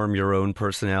inform your own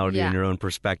personality and your own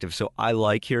perspective. So I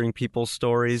like hearing people's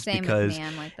stories because with me,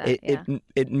 I'm like that.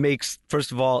 It makes,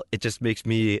 first of all, it just makes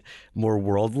me more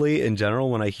worldly in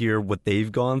general when I hear what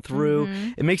they've gone through.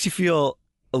 Mm-hmm. It makes you feel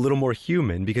a little more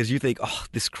human because you think, oh,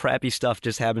 this crappy stuff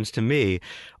just happens to me,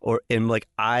 or am like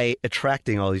I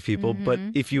attracting all these people. Mm-hmm. But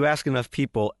if you ask enough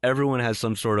people, everyone has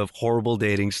some sort of horrible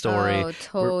dating story. Oh,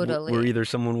 totally. Where either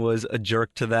someone was a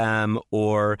jerk to them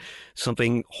or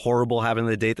something horrible happened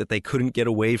on the date that they couldn't get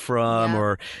away from,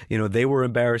 or, they were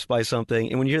embarrassed by something.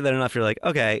 And when you hear that enough, you're like,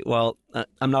 okay, well,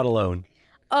 I'm not alone.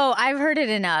 Oh, I've heard it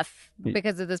enough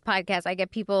because of this podcast. I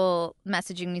get people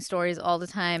messaging me stories all the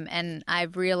time, and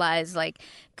I've realized, like,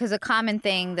 because a common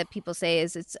thing that people say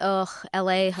is,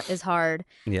 LA is hard.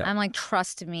 Yeah. I'm like,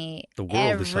 trust me, The world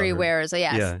everywhere is hard.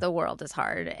 Yes, Yeah. the world is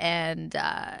hard. And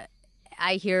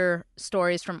I hear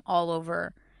stories from all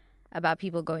over about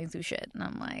people going through shit. And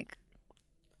I'm like,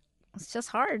 it's just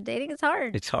hard. Dating is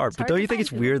hard. It's hard. But hard don't to you think find it's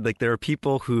people. weird? Like, there are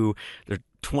people who they're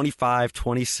 25,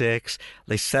 26,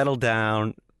 they settle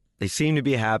down, they seem to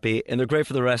be happy, and they're great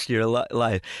for the rest of your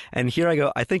life. And here I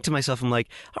go, I think to myself, I'm like,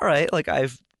 all right, like,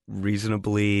 I've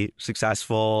reasonably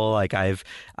successful, like, I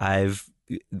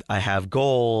have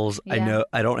goals. I Yeah. know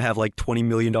I don't have like $20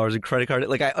 million in credit card.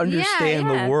 Like, I understand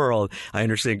yeah. the world. I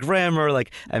understand grammar.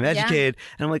 Like, I'm Yeah. educated.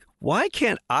 And I'm like, why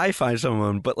can't I find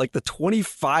someone but like the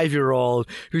 25-year-old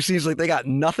who seems like they got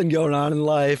nothing going on in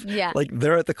life? Yeah. Like,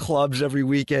 they're at the clubs every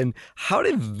weekend. How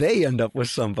did they end up with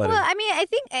somebody? Well, I mean, I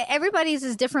think everybody's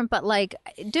is different, but like,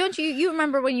 don't you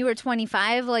remember when you were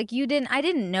 25? Like, I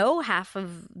didn't know half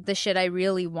of the shit I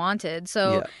really wanted.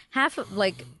 So Yeah. half of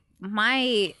like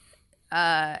my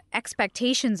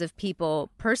expectations of people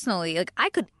personally, like I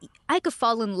could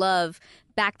fall in love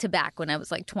back to back when I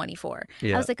was like 24.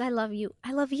 Yeah. I was like, I love you.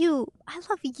 I love you. I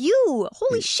love you.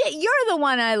 Holy shit, you're the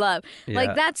one I love. Yeah.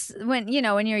 Like, that's when,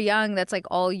 when you're young, that's like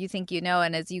all you think you know.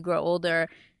 And as you grow older,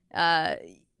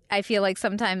 I feel like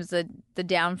sometimes the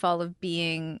downfall of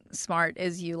being smart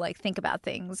is you like think about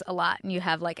things a lot and you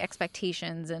have like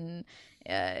expectations and,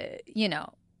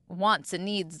 wants and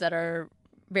needs that are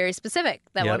very specific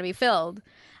that Yep. want to be filled.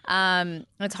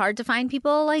 It's hard to find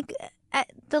people like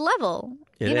at the level.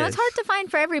 It It's is. hard to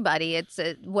find for everybody. It's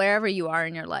wherever you are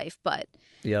in your life, but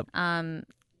Yep.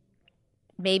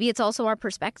 maybe it's also our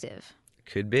perspective.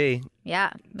 Could be.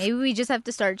 Yeah, maybe we just have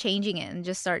to start changing it and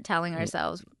just start telling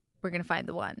ourselves we're gonna find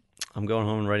the one. I'm going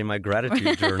home and writing my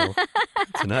gratitude journal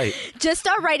tonight. Just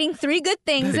start writing 3 good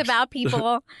things Thanks. about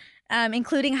people,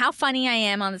 including how funny I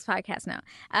am on this podcast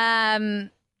now.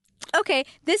 Okay,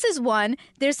 this is one.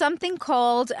 There's something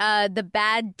called the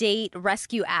Bad Date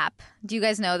Rescue app. Do you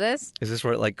guys know this? Is this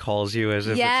where it like calls you as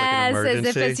if Yes, it's like an emergency?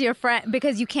 as if it's your friend,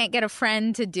 because you can't get a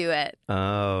friend to do it.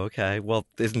 Oh, okay. Well,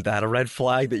 isn't that a red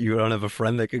flag that you don't have a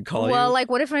friend that could call Well, you?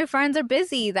 like, what if my friends are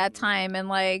busy that time and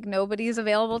like nobody's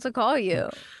available to call you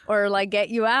or like get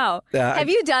you out? Yeah, Have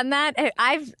you done that?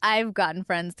 I've gotten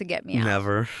friends to get me out.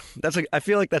 Never. I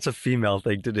feel like that's a female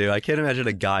thing to do. I can't imagine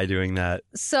a guy doing that.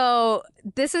 So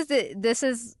this is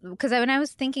because when I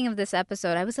was thinking of this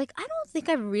episode, I was like, I don't think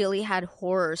I've really had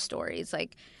horror stories,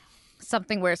 like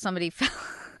something where somebody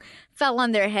fell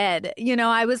on their head.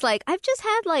 I was like, I've just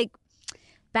had like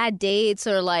bad dates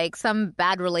or like some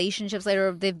bad relationships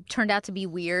later. They've turned out to be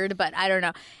weird, but I don't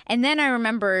know. And then I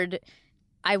remembered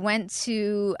I went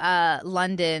to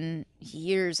London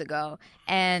years ago,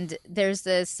 and there's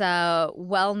this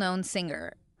well-known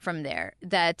singer from there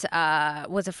that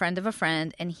was a friend of a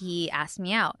friend, and he asked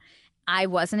me out. I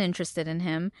wasn't interested in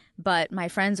him, but my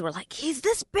friends were like, he's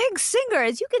this big singer.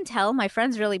 As you can tell, my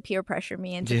friends really peer pressure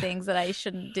me into things that I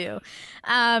shouldn't do.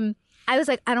 I was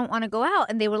like, I don't want to go out.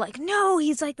 And they were like, no,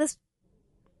 he's like this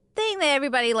thing that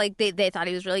everybody, like, they thought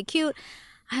he was really cute.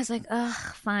 I was like, ugh,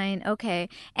 fine, okay.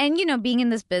 And, being in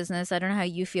this business, I don't know how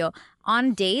you feel.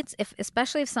 On dates,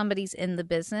 especially if somebody's in the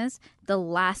business, the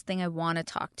last thing I want to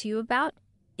talk to you about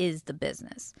is the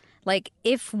business. Like,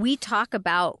 if we talk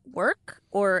about work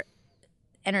or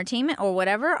entertainment or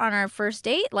whatever on our first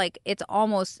date, like, it's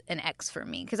almost an X for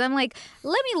me. Because I'm like,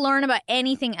 let me learn about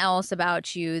anything else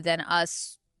about you than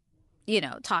us,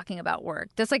 talking about work.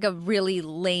 That's like a really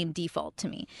lame default to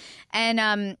me.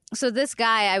 And so this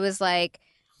guy, I was like,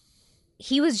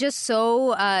 he was just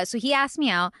so he asked me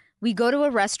out. We go to a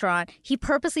restaurant. He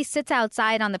purposely sits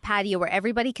outside on the patio where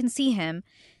everybody can see him,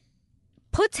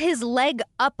 puts his leg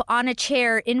up on a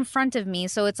chair in front of me.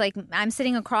 So it's like I'm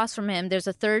sitting across from him. There's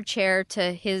a third chair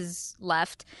to his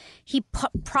left. He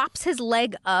props his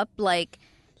leg up like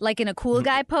in a cool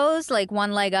guy pose, like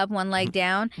one leg up, one leg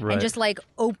down, Right. and just like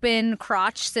open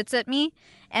crotch sits at me.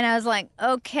 And I was like,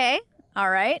 okay, all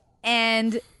right.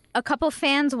 And a couple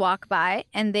fans walk by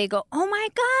and they go, oh my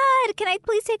God, can I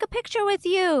please take a picture with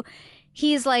you?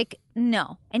 He's like,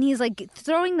 no. And he's like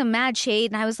throwing the mad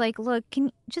shade. And I was like, look, can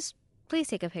you just please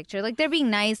take a picture? Like, they're being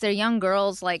nice. They're young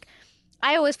girls. Like,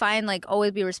 I always find, like,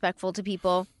 always be respectful to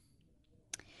people.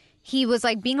 He was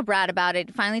like being a brat about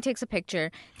it. Finally takes a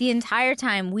picture. The entire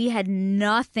time we had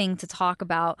nothing to talk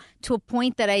about, to a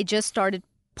point that I just started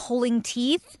pulling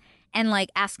teeth and like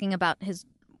asking about his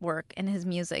work and his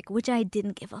music, which I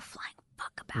didn't give a flying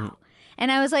fuck about.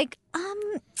 And I was like,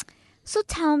 so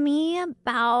tell me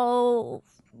about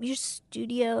your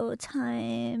studio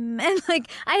time. And like,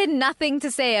 I had nothing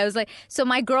to say. I was like, so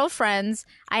my girlfriends,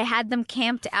 I had them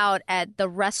camped out at the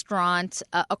restaurant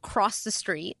across the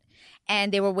street.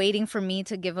 And they were waiting for me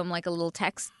to give them like a little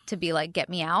text to be like, get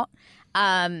me out.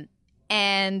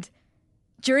 And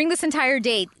during this entire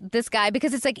date, this guy,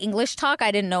 because it's like English talk,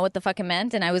 I didn't know what the fuck it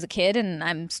meant. And I was a kid and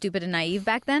I'm stupid and naive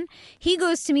back then. He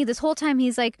goes to me this whole time.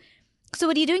 He's like, so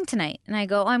what are you doing tonight? And I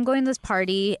go, oh, I'm going to this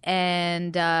party.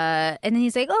 And then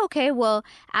he's like, oh, okay, well,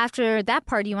 after that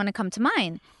party, you want to come to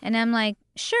mine? And I'm like,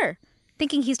 sure.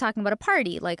 Thinking he's talking about a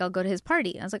party. Like, I'll go to his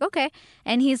party. I was like, okay.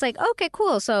 And he's like, okay,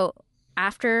 cool. So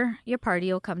after your party,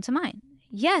 you'll come to mine.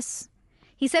 Yes.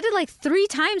 He said it like 3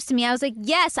 times to me. I was like,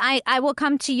 yes, I will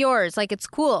come to yours. Like, it's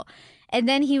cool. And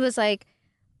then he was like,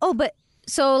 oh, but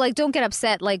so like, don't get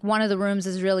upset. Like, one of the rooms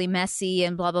is really messy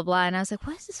and blah, blah, blah. And I was like,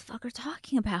 what is this fucker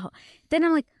talking about? Then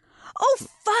I'm like, oh,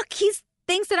 fuck. He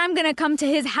thinks that I'm going to come to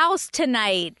his house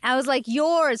tonight. I was like,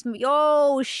 yours.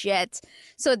 Oh, shit.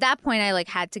 So at that point, I like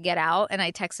had to get out. And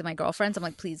I texted my girlfriends. I'm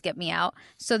like, please get me out.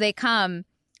 So they come.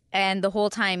 And the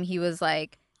whole time he was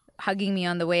like, hugging me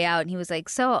on the way out, and he was like,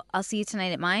 so I'll see you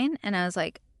tonight at mine. And I was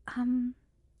like,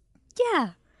 yeah.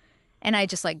 And I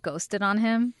just like ghosted on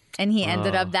him, and he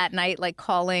ended up that night like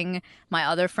calling my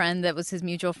other friend that was his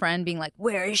mutual friend, being like,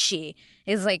 where is she?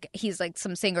 He's like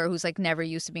some singer who's like never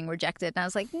used to being rejected. And I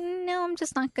was like, no, I'm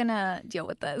just not gonna deal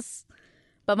with this.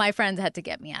 But my friends had to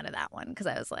get me out of that one because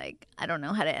I was like, I don't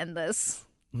know how to end this.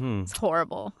 It's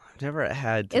horrible. I've never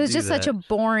had to It was do just that. such a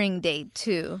boring date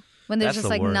too, when there's That's just the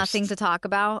like worst. nothing to talk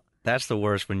about. That's the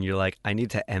worst, when you're like, I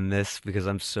need to end this because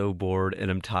I'm so bored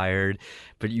and I'm tired,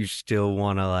 but you still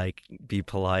want to like be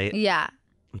polite. Yeah.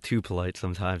 I'm too polite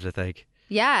sometimes, I think.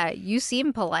 Yeah, you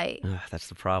seem polite. Ugh, that's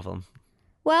the problem.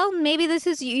 Well, maybe this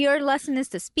is your lesson is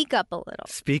to speak up a little.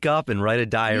 Speak up and write a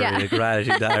diary, Yeah. a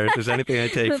gratitude diary. If there's anything I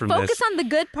take from Focus this. on the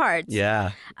good parts.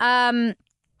 Yeah.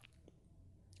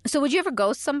 So would you ever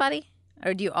ghost somebody?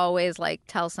 Or do you always like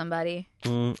tell somebody?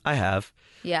 I have.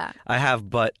 Yeah. I have,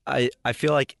 but I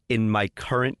feel like in my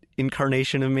current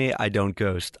incarnation of me, I don't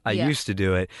ghost. I Yeah. used to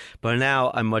do it, but now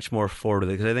I'm much more forward with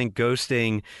it because I think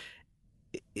ghosting,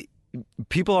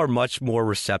 people are much more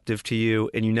receptive to you,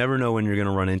 and you never know when you're going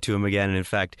to run into them again. And in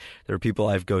fact, there are people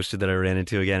I've ghosted that I ran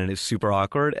into again, and it's super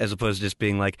awkward, as opposed to just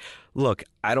being like, look,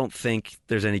 I don't think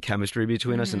there's any chemistry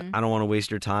between us, and I don't want to waste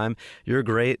your time. You're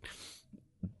great.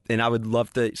 And I would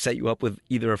love to set you up with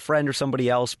either a friend or somebody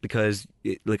else because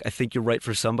I think you're right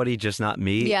for somebody, just not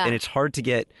me. Yeah. And it's hard to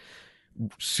get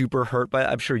super hurt by it.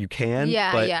 I'm sure you can.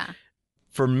 Yeah, but yeah.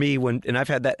 for me, I've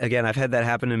had that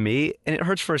happen to me, and it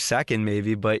hurts for a second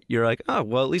maybe, but you're like, oh,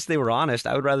 well, at least they were honest.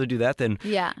 I would rather do that than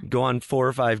Yeah. go on 4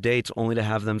 or 5 dates only to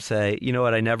have them say, you know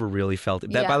what, I never really felt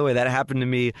it. That, Yeah. by the way, that happened to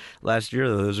me last year,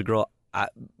 though. There was a girl,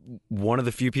 one of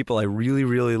the few people I really,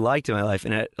 really liked in my life,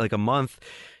 and at like a month,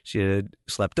 she had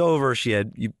slept over. She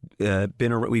had we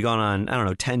gone on, I don't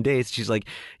know, 10 dates. She's like,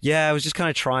 yeah, I was just kind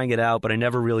of trying it out, but I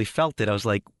never really felt it. I was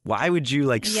like, why would you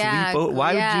like Yeah, sleep?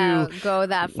 Why would you go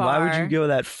that far? Why would you go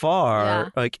that far? Yeah.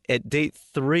 Like at date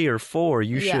 3 or 4,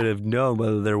 you Yeah. should have known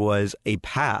whether there was a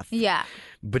path. Yeah.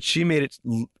 But she made it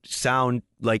sound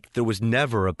like there was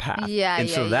never a path. Yeah, and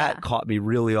so yeah, that yeah. caught me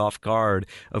really off guard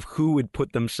of who would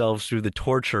put themselves through the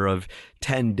torture of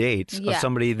 10 dates Yeah. of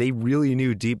somebody they really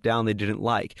knew deep down they didn't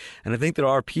like. And I think there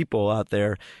are people out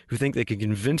there who think they can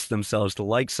convince themselves to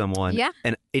like someone. Yeah.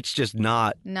 And it's just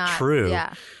not Not true.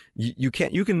 Yeah. You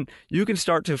can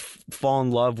start to fall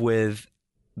in love with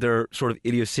their sort of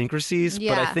idiosyncrasies,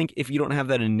 but I Yeah. think if you don't have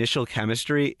that initial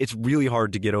chemistry, it's really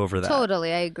hard to get over that.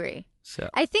 Totally, I agree. So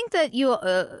I think that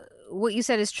what you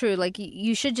said is true. Like,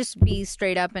 you should just be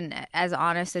straight up and as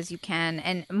honest as you can.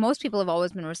 And most people have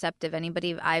always been receptive.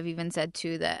 Anybody I've even said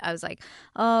to that, I was like,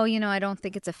 oh, I don't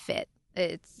think it's a fit.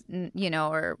 It's,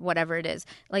 or whatever it is.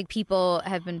 Like, people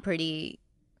have been pretty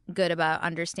good about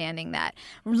understanding that.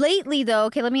 Lately, though,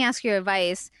 okay, let me ask your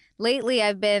advice. Lately,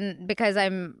 I've been, because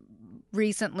I'm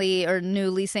recently or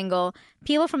newly single,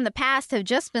 people from the past have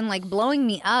just been like blowing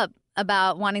me up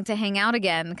about wanting to hang out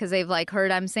again because they've like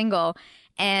heard I'm single.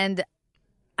 And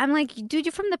I'm like, dude,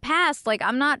 you're from the past. Like,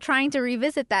 I'm not trying to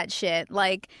revisit that shit.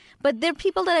 Like, but there are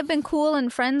people that I've been cool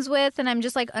and friends with, and I'm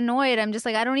just like annoyed. I'm just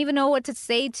like, I don't even know what to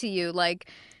say to you. Like,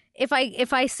 if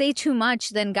I say too much,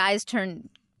 then guys turn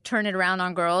it around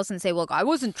on girls and say, well, I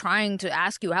wasn't trying to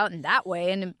ask you out in that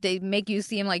way. And they make you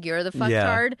seem like you're the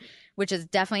fucktard, which has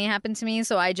definitely happened to me.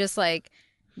 So I just like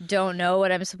don't know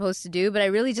what I'm supposed to do. But I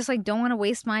really just like don't want to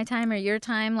waste my time or your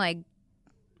time like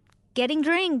getting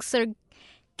drinks or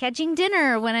catching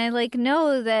dinner when I like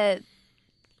know that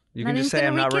you can nothing's just say gonna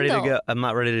I'm not ready to rekindle. go. I'm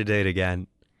not ready to date again.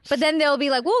 But then they'll be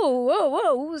like,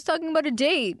 whoa, who was talking about a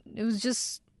date? It was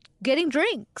just getting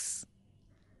drinks.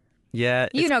 Yeah.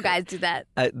 You know guys do that.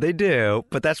 They do,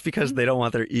 but that's because they don't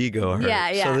want their ego hurt.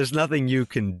 Yeah. So there's nothing you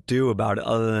can do about it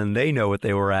other than they know what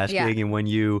they were asking. Yeah. And when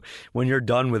you're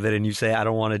done with it and you say, I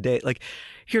don't want to date. Like,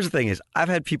 here's the thing is, I've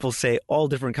had people say all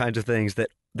different kinds of things that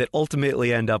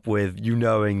ultimately end up with you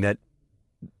knowing that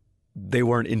they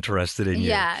weren't interested in you.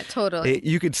 Yeah, totally.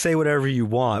 You could say whatever you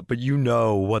want, but you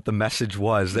know what the message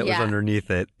was that was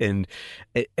underneath it. And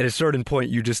at a certain point,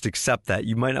 you just accept that.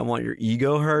 You might not want your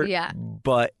ego hurt,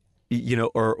 but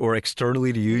or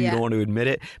externally to you, you don't want to admit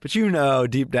it, but you know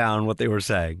deep down what they were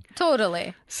saying.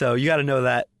 Totally. So you got to know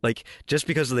that, like, just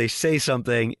because they say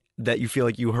something that you feel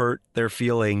like you hurt their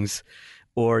feelings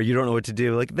or you don't know what to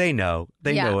do, like, they know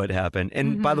what happened.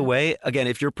 And by the way, again,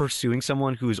 if you're pursuing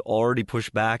someone who's already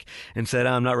pushed back and said,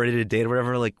 I'm not ready to date or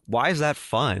whatever, like, why is that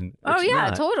fun? Oh,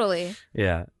 yeah, totally.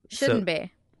 Yeah. Shouldn't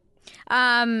be.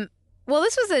 Well,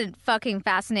 this was a fucking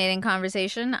fascinating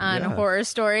conversation on horror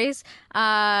stories.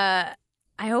 I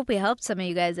hope we helped some of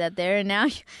you guys out there. And now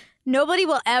nobody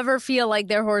will ever feel like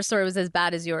their horror story was as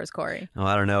bad as yours, Corey. Oh,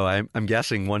 I don't know. I'm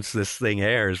guessing once this thing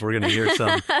airs, we're gonna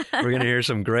hear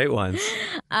some great ones.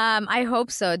 I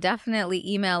hope so. Definitely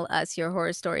email us your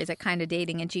horror stories at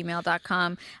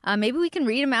kindofdating@gmail.com. Maybe we can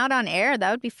read them out on air.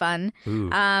 That would be fun.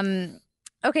 Ooh.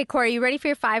 Okay, Corey, you ready for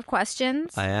your 5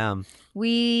 questions? I am.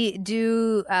 We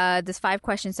do this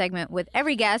 5-question segment with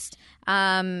every guest,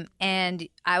 and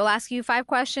I will ask you 5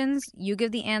 questions. You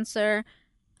give the answer.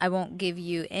 I won't give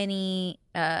you any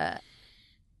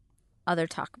other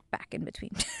talk back in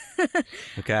between.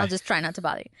 Okay. I'll just try not to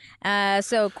bother you.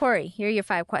 So, Corey, here are your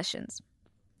 5 questions.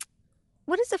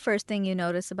 What is the first thing you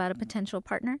notice about a potential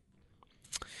partner?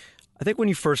 I think when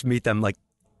you first meet them, like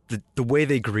the way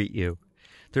they greet you.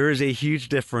 There is a huge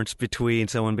difference between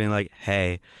someone being like,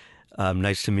 hey,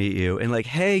 nice to meet you, and like,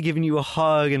 hey, giving you a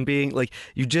hug and being like,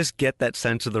 you just get that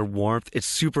sense of their warmth. It's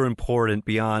super important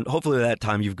beyond, hopefully that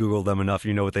time you've Googled them enough,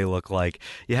 you know what they look like.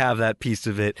 You have that piece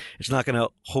of it. It's not going to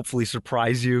hopefully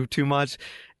surprise you too much.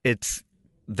 It's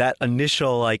that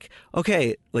initial like,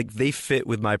 okay, like they fit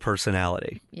with my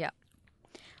personality. Yeah.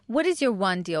 What is your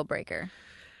one deal breaker?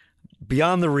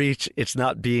 Beyond the reach, it's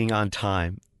not being on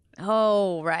time.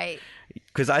 Oh, right.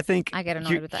 Because I think I get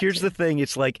annoyed with that here's too. the thing: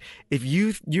 it's like if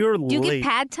you're Do you late, get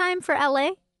pad time for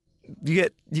LA? you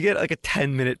get like a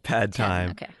 10-minute pad 10, time.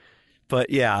 okay. But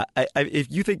yeah, if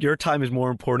you think your time is more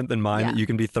important than mine, that you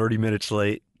can be 30 minutes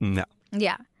late, no.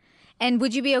 Yeah. And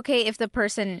would you be okay if the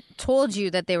person told you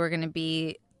that they were going to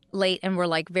be late and were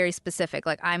like very specific,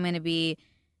 like I'm going to be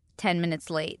 10 minutes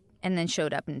late, and then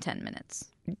showed up in 10 minutes?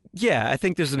 Yeah, I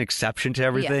think there's an exception to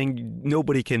everything. Yeah.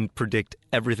 Nobody can predict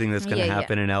everything that's going to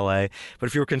happen in LA. But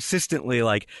if you're consistently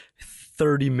like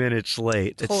 30 minutes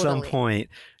late, at some point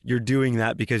you're doing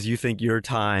that because you think your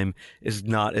time is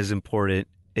not as important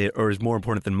or is more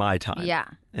important than my time. Yeah.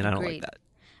 And I don't like that.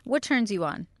 What turns you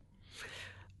on?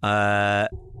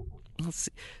 Let's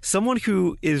see. Someone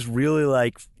who is really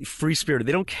like free spirited.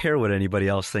 They don't care what anybody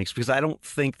else thinks, because I don't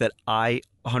think that I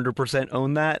 100%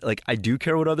 own that. Like, I do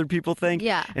care what other people think.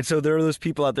 Yeah. And so there are those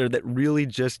people out there that really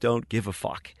just don't give a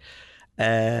fuck.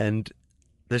 And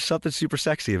there's something super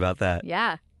sexy about that.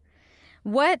 Yeah.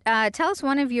 Tell us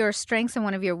one of your strengths and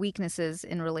one of your weaknesses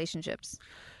in relationships.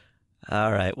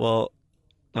 All right. Well,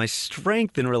 my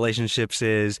strength in relationships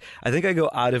is I think I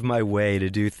go out of my way to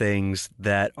do things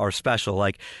that are special.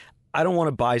 Like, I don't want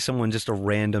to buy someone just a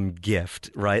random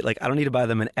gift, right? Like, I don't need to buy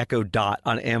them an Echo Dot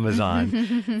on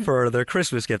Amazon for their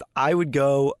Christmas gift. I would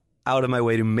go out of my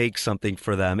way to make something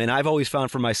for them. And I've always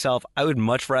found for myself, I would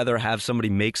much rather have somebody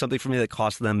make something for me that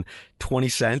costs them 20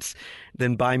 cents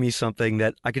than buy me something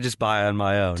that I could just buy on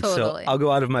my own. Totally. So I'll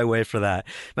go out of my way for that.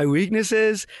 My weakness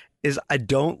is I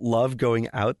don't love going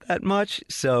out that much.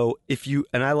 So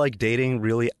and I like dating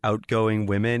really outgoing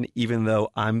women, even though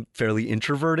I'm fairly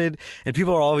introverted. And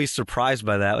people are always surprised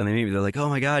by that when they meet me. They're like, oh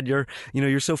my God, you're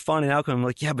so fun and outgoing. I'm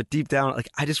like, yeah, but deep down, like,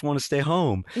 I just want to stay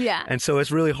home. Yeah. And so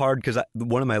it's really hard because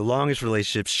one of my longest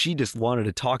relationships, she just wanted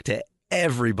to talk to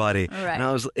everybody. Right.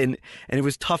 And it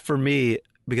was tough for me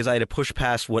because I had to push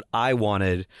past what I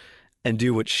wanted and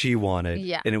do what she wanted.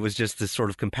 Yeah. And it was just this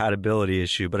sort of compatibility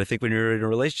issue. But I think when you're in a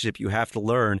relationship, you have to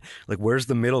learn, like, where's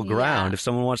the middle ground? Yeah. If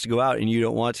someone wants to go out and you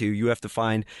don't want to, you have to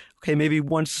find, okay, maybe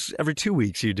once every 2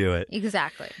 weeks you do it.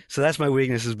 Exactly. So that's my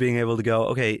weakness, is being able to go,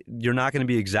 okay, you're not going to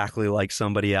be exactly like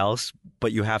somebody else,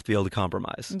 but you have to be able to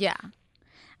compromise. Yeah.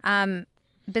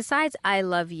 Besides I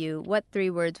love you, what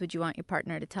 3 words would you want your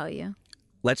partner to tell you?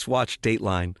 let's watch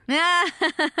Dateline.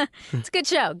 It's a good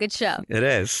show. Good show. It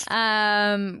is.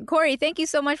 Corey, thank you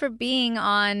so much for being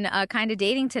on Kinda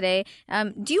Dating today.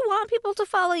 Do you want people to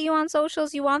follow you on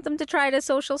socials? You want them to try to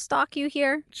social stalk you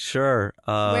here? Sure.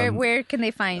 Where can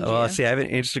they find you? Well, see, I have an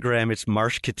Instagram. It's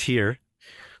Marshketeer,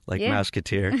 like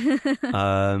Mouseketeer.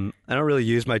 I don't really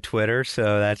use my Twitter,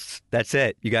 so that's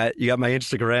it. You got my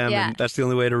Instagram, and that's the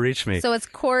only way to reach me. So it's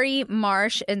Corey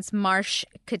Marsh, and it's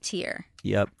Marshketeer.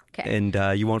 Yep. Okay.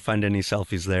 And you won't find any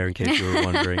selfies there, in case you were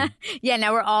wondering. Yeah,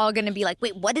 now we're all going to be like,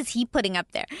 wait, what is he putting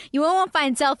up there? You won't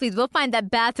find selfies. We'll find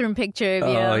that bathroom picture of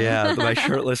you. Oh, yeah, my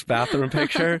shirtless bathroom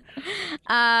picture.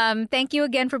 Thank you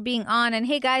again for being on. And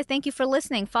hey, guys, thank you for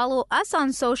listening. Follow us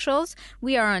on socials.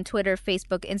 We are on Twitter,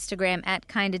 Facebook, Instagram, at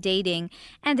Kinda Dating.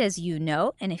 And as you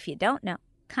know, and if you don't know,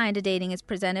 Kinda Dating is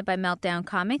presented by Meltdown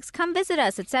Comics. Come visit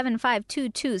us at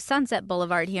 7522 Sunset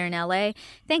Boulevard here in LA.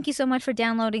 Thank you so much for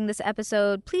downloading this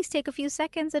episode. Please take a few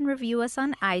seconds and review us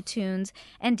on iTunes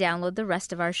and download the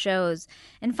rest of our shows.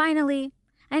 And finally,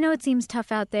 I know it seems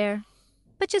tough out there,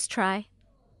 but just try.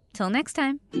 Till next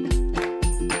time.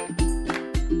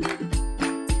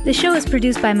 The show is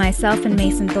produced by myself and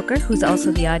Mason Booker, who's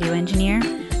also the audio engineer.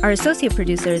 Our associate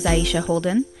producer is Aisha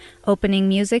Holden. Opening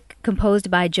music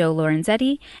composed by Joe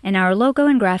Lorenzetti, and our logo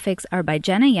and graphics are by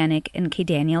Jenna Yannick and K.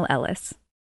 Daniel Ellis.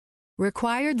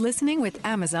 Required listening with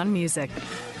Amazon Music.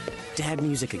 Dad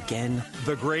music again?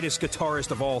 The greatest guitarist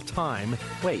of all time.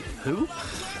 Wait, who?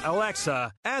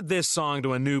 Alexa, add this song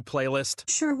to a new playlist.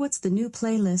 Sure, what's the new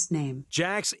playlist name?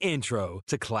 Jack's Intro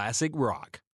to Classic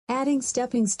Rock. Adding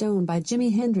Stepping Stone by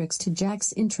Jimi Hendrix to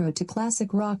Jack's Intro to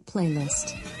Classic Rock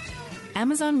playlist.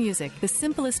 Amazon Music, the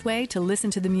simplest way to listen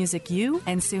to the music you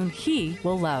and soon he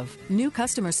will love. New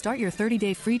customers start your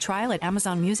 30-day free trial at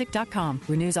AmazonMusic.com.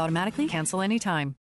 Renews automatically, cancel anytime.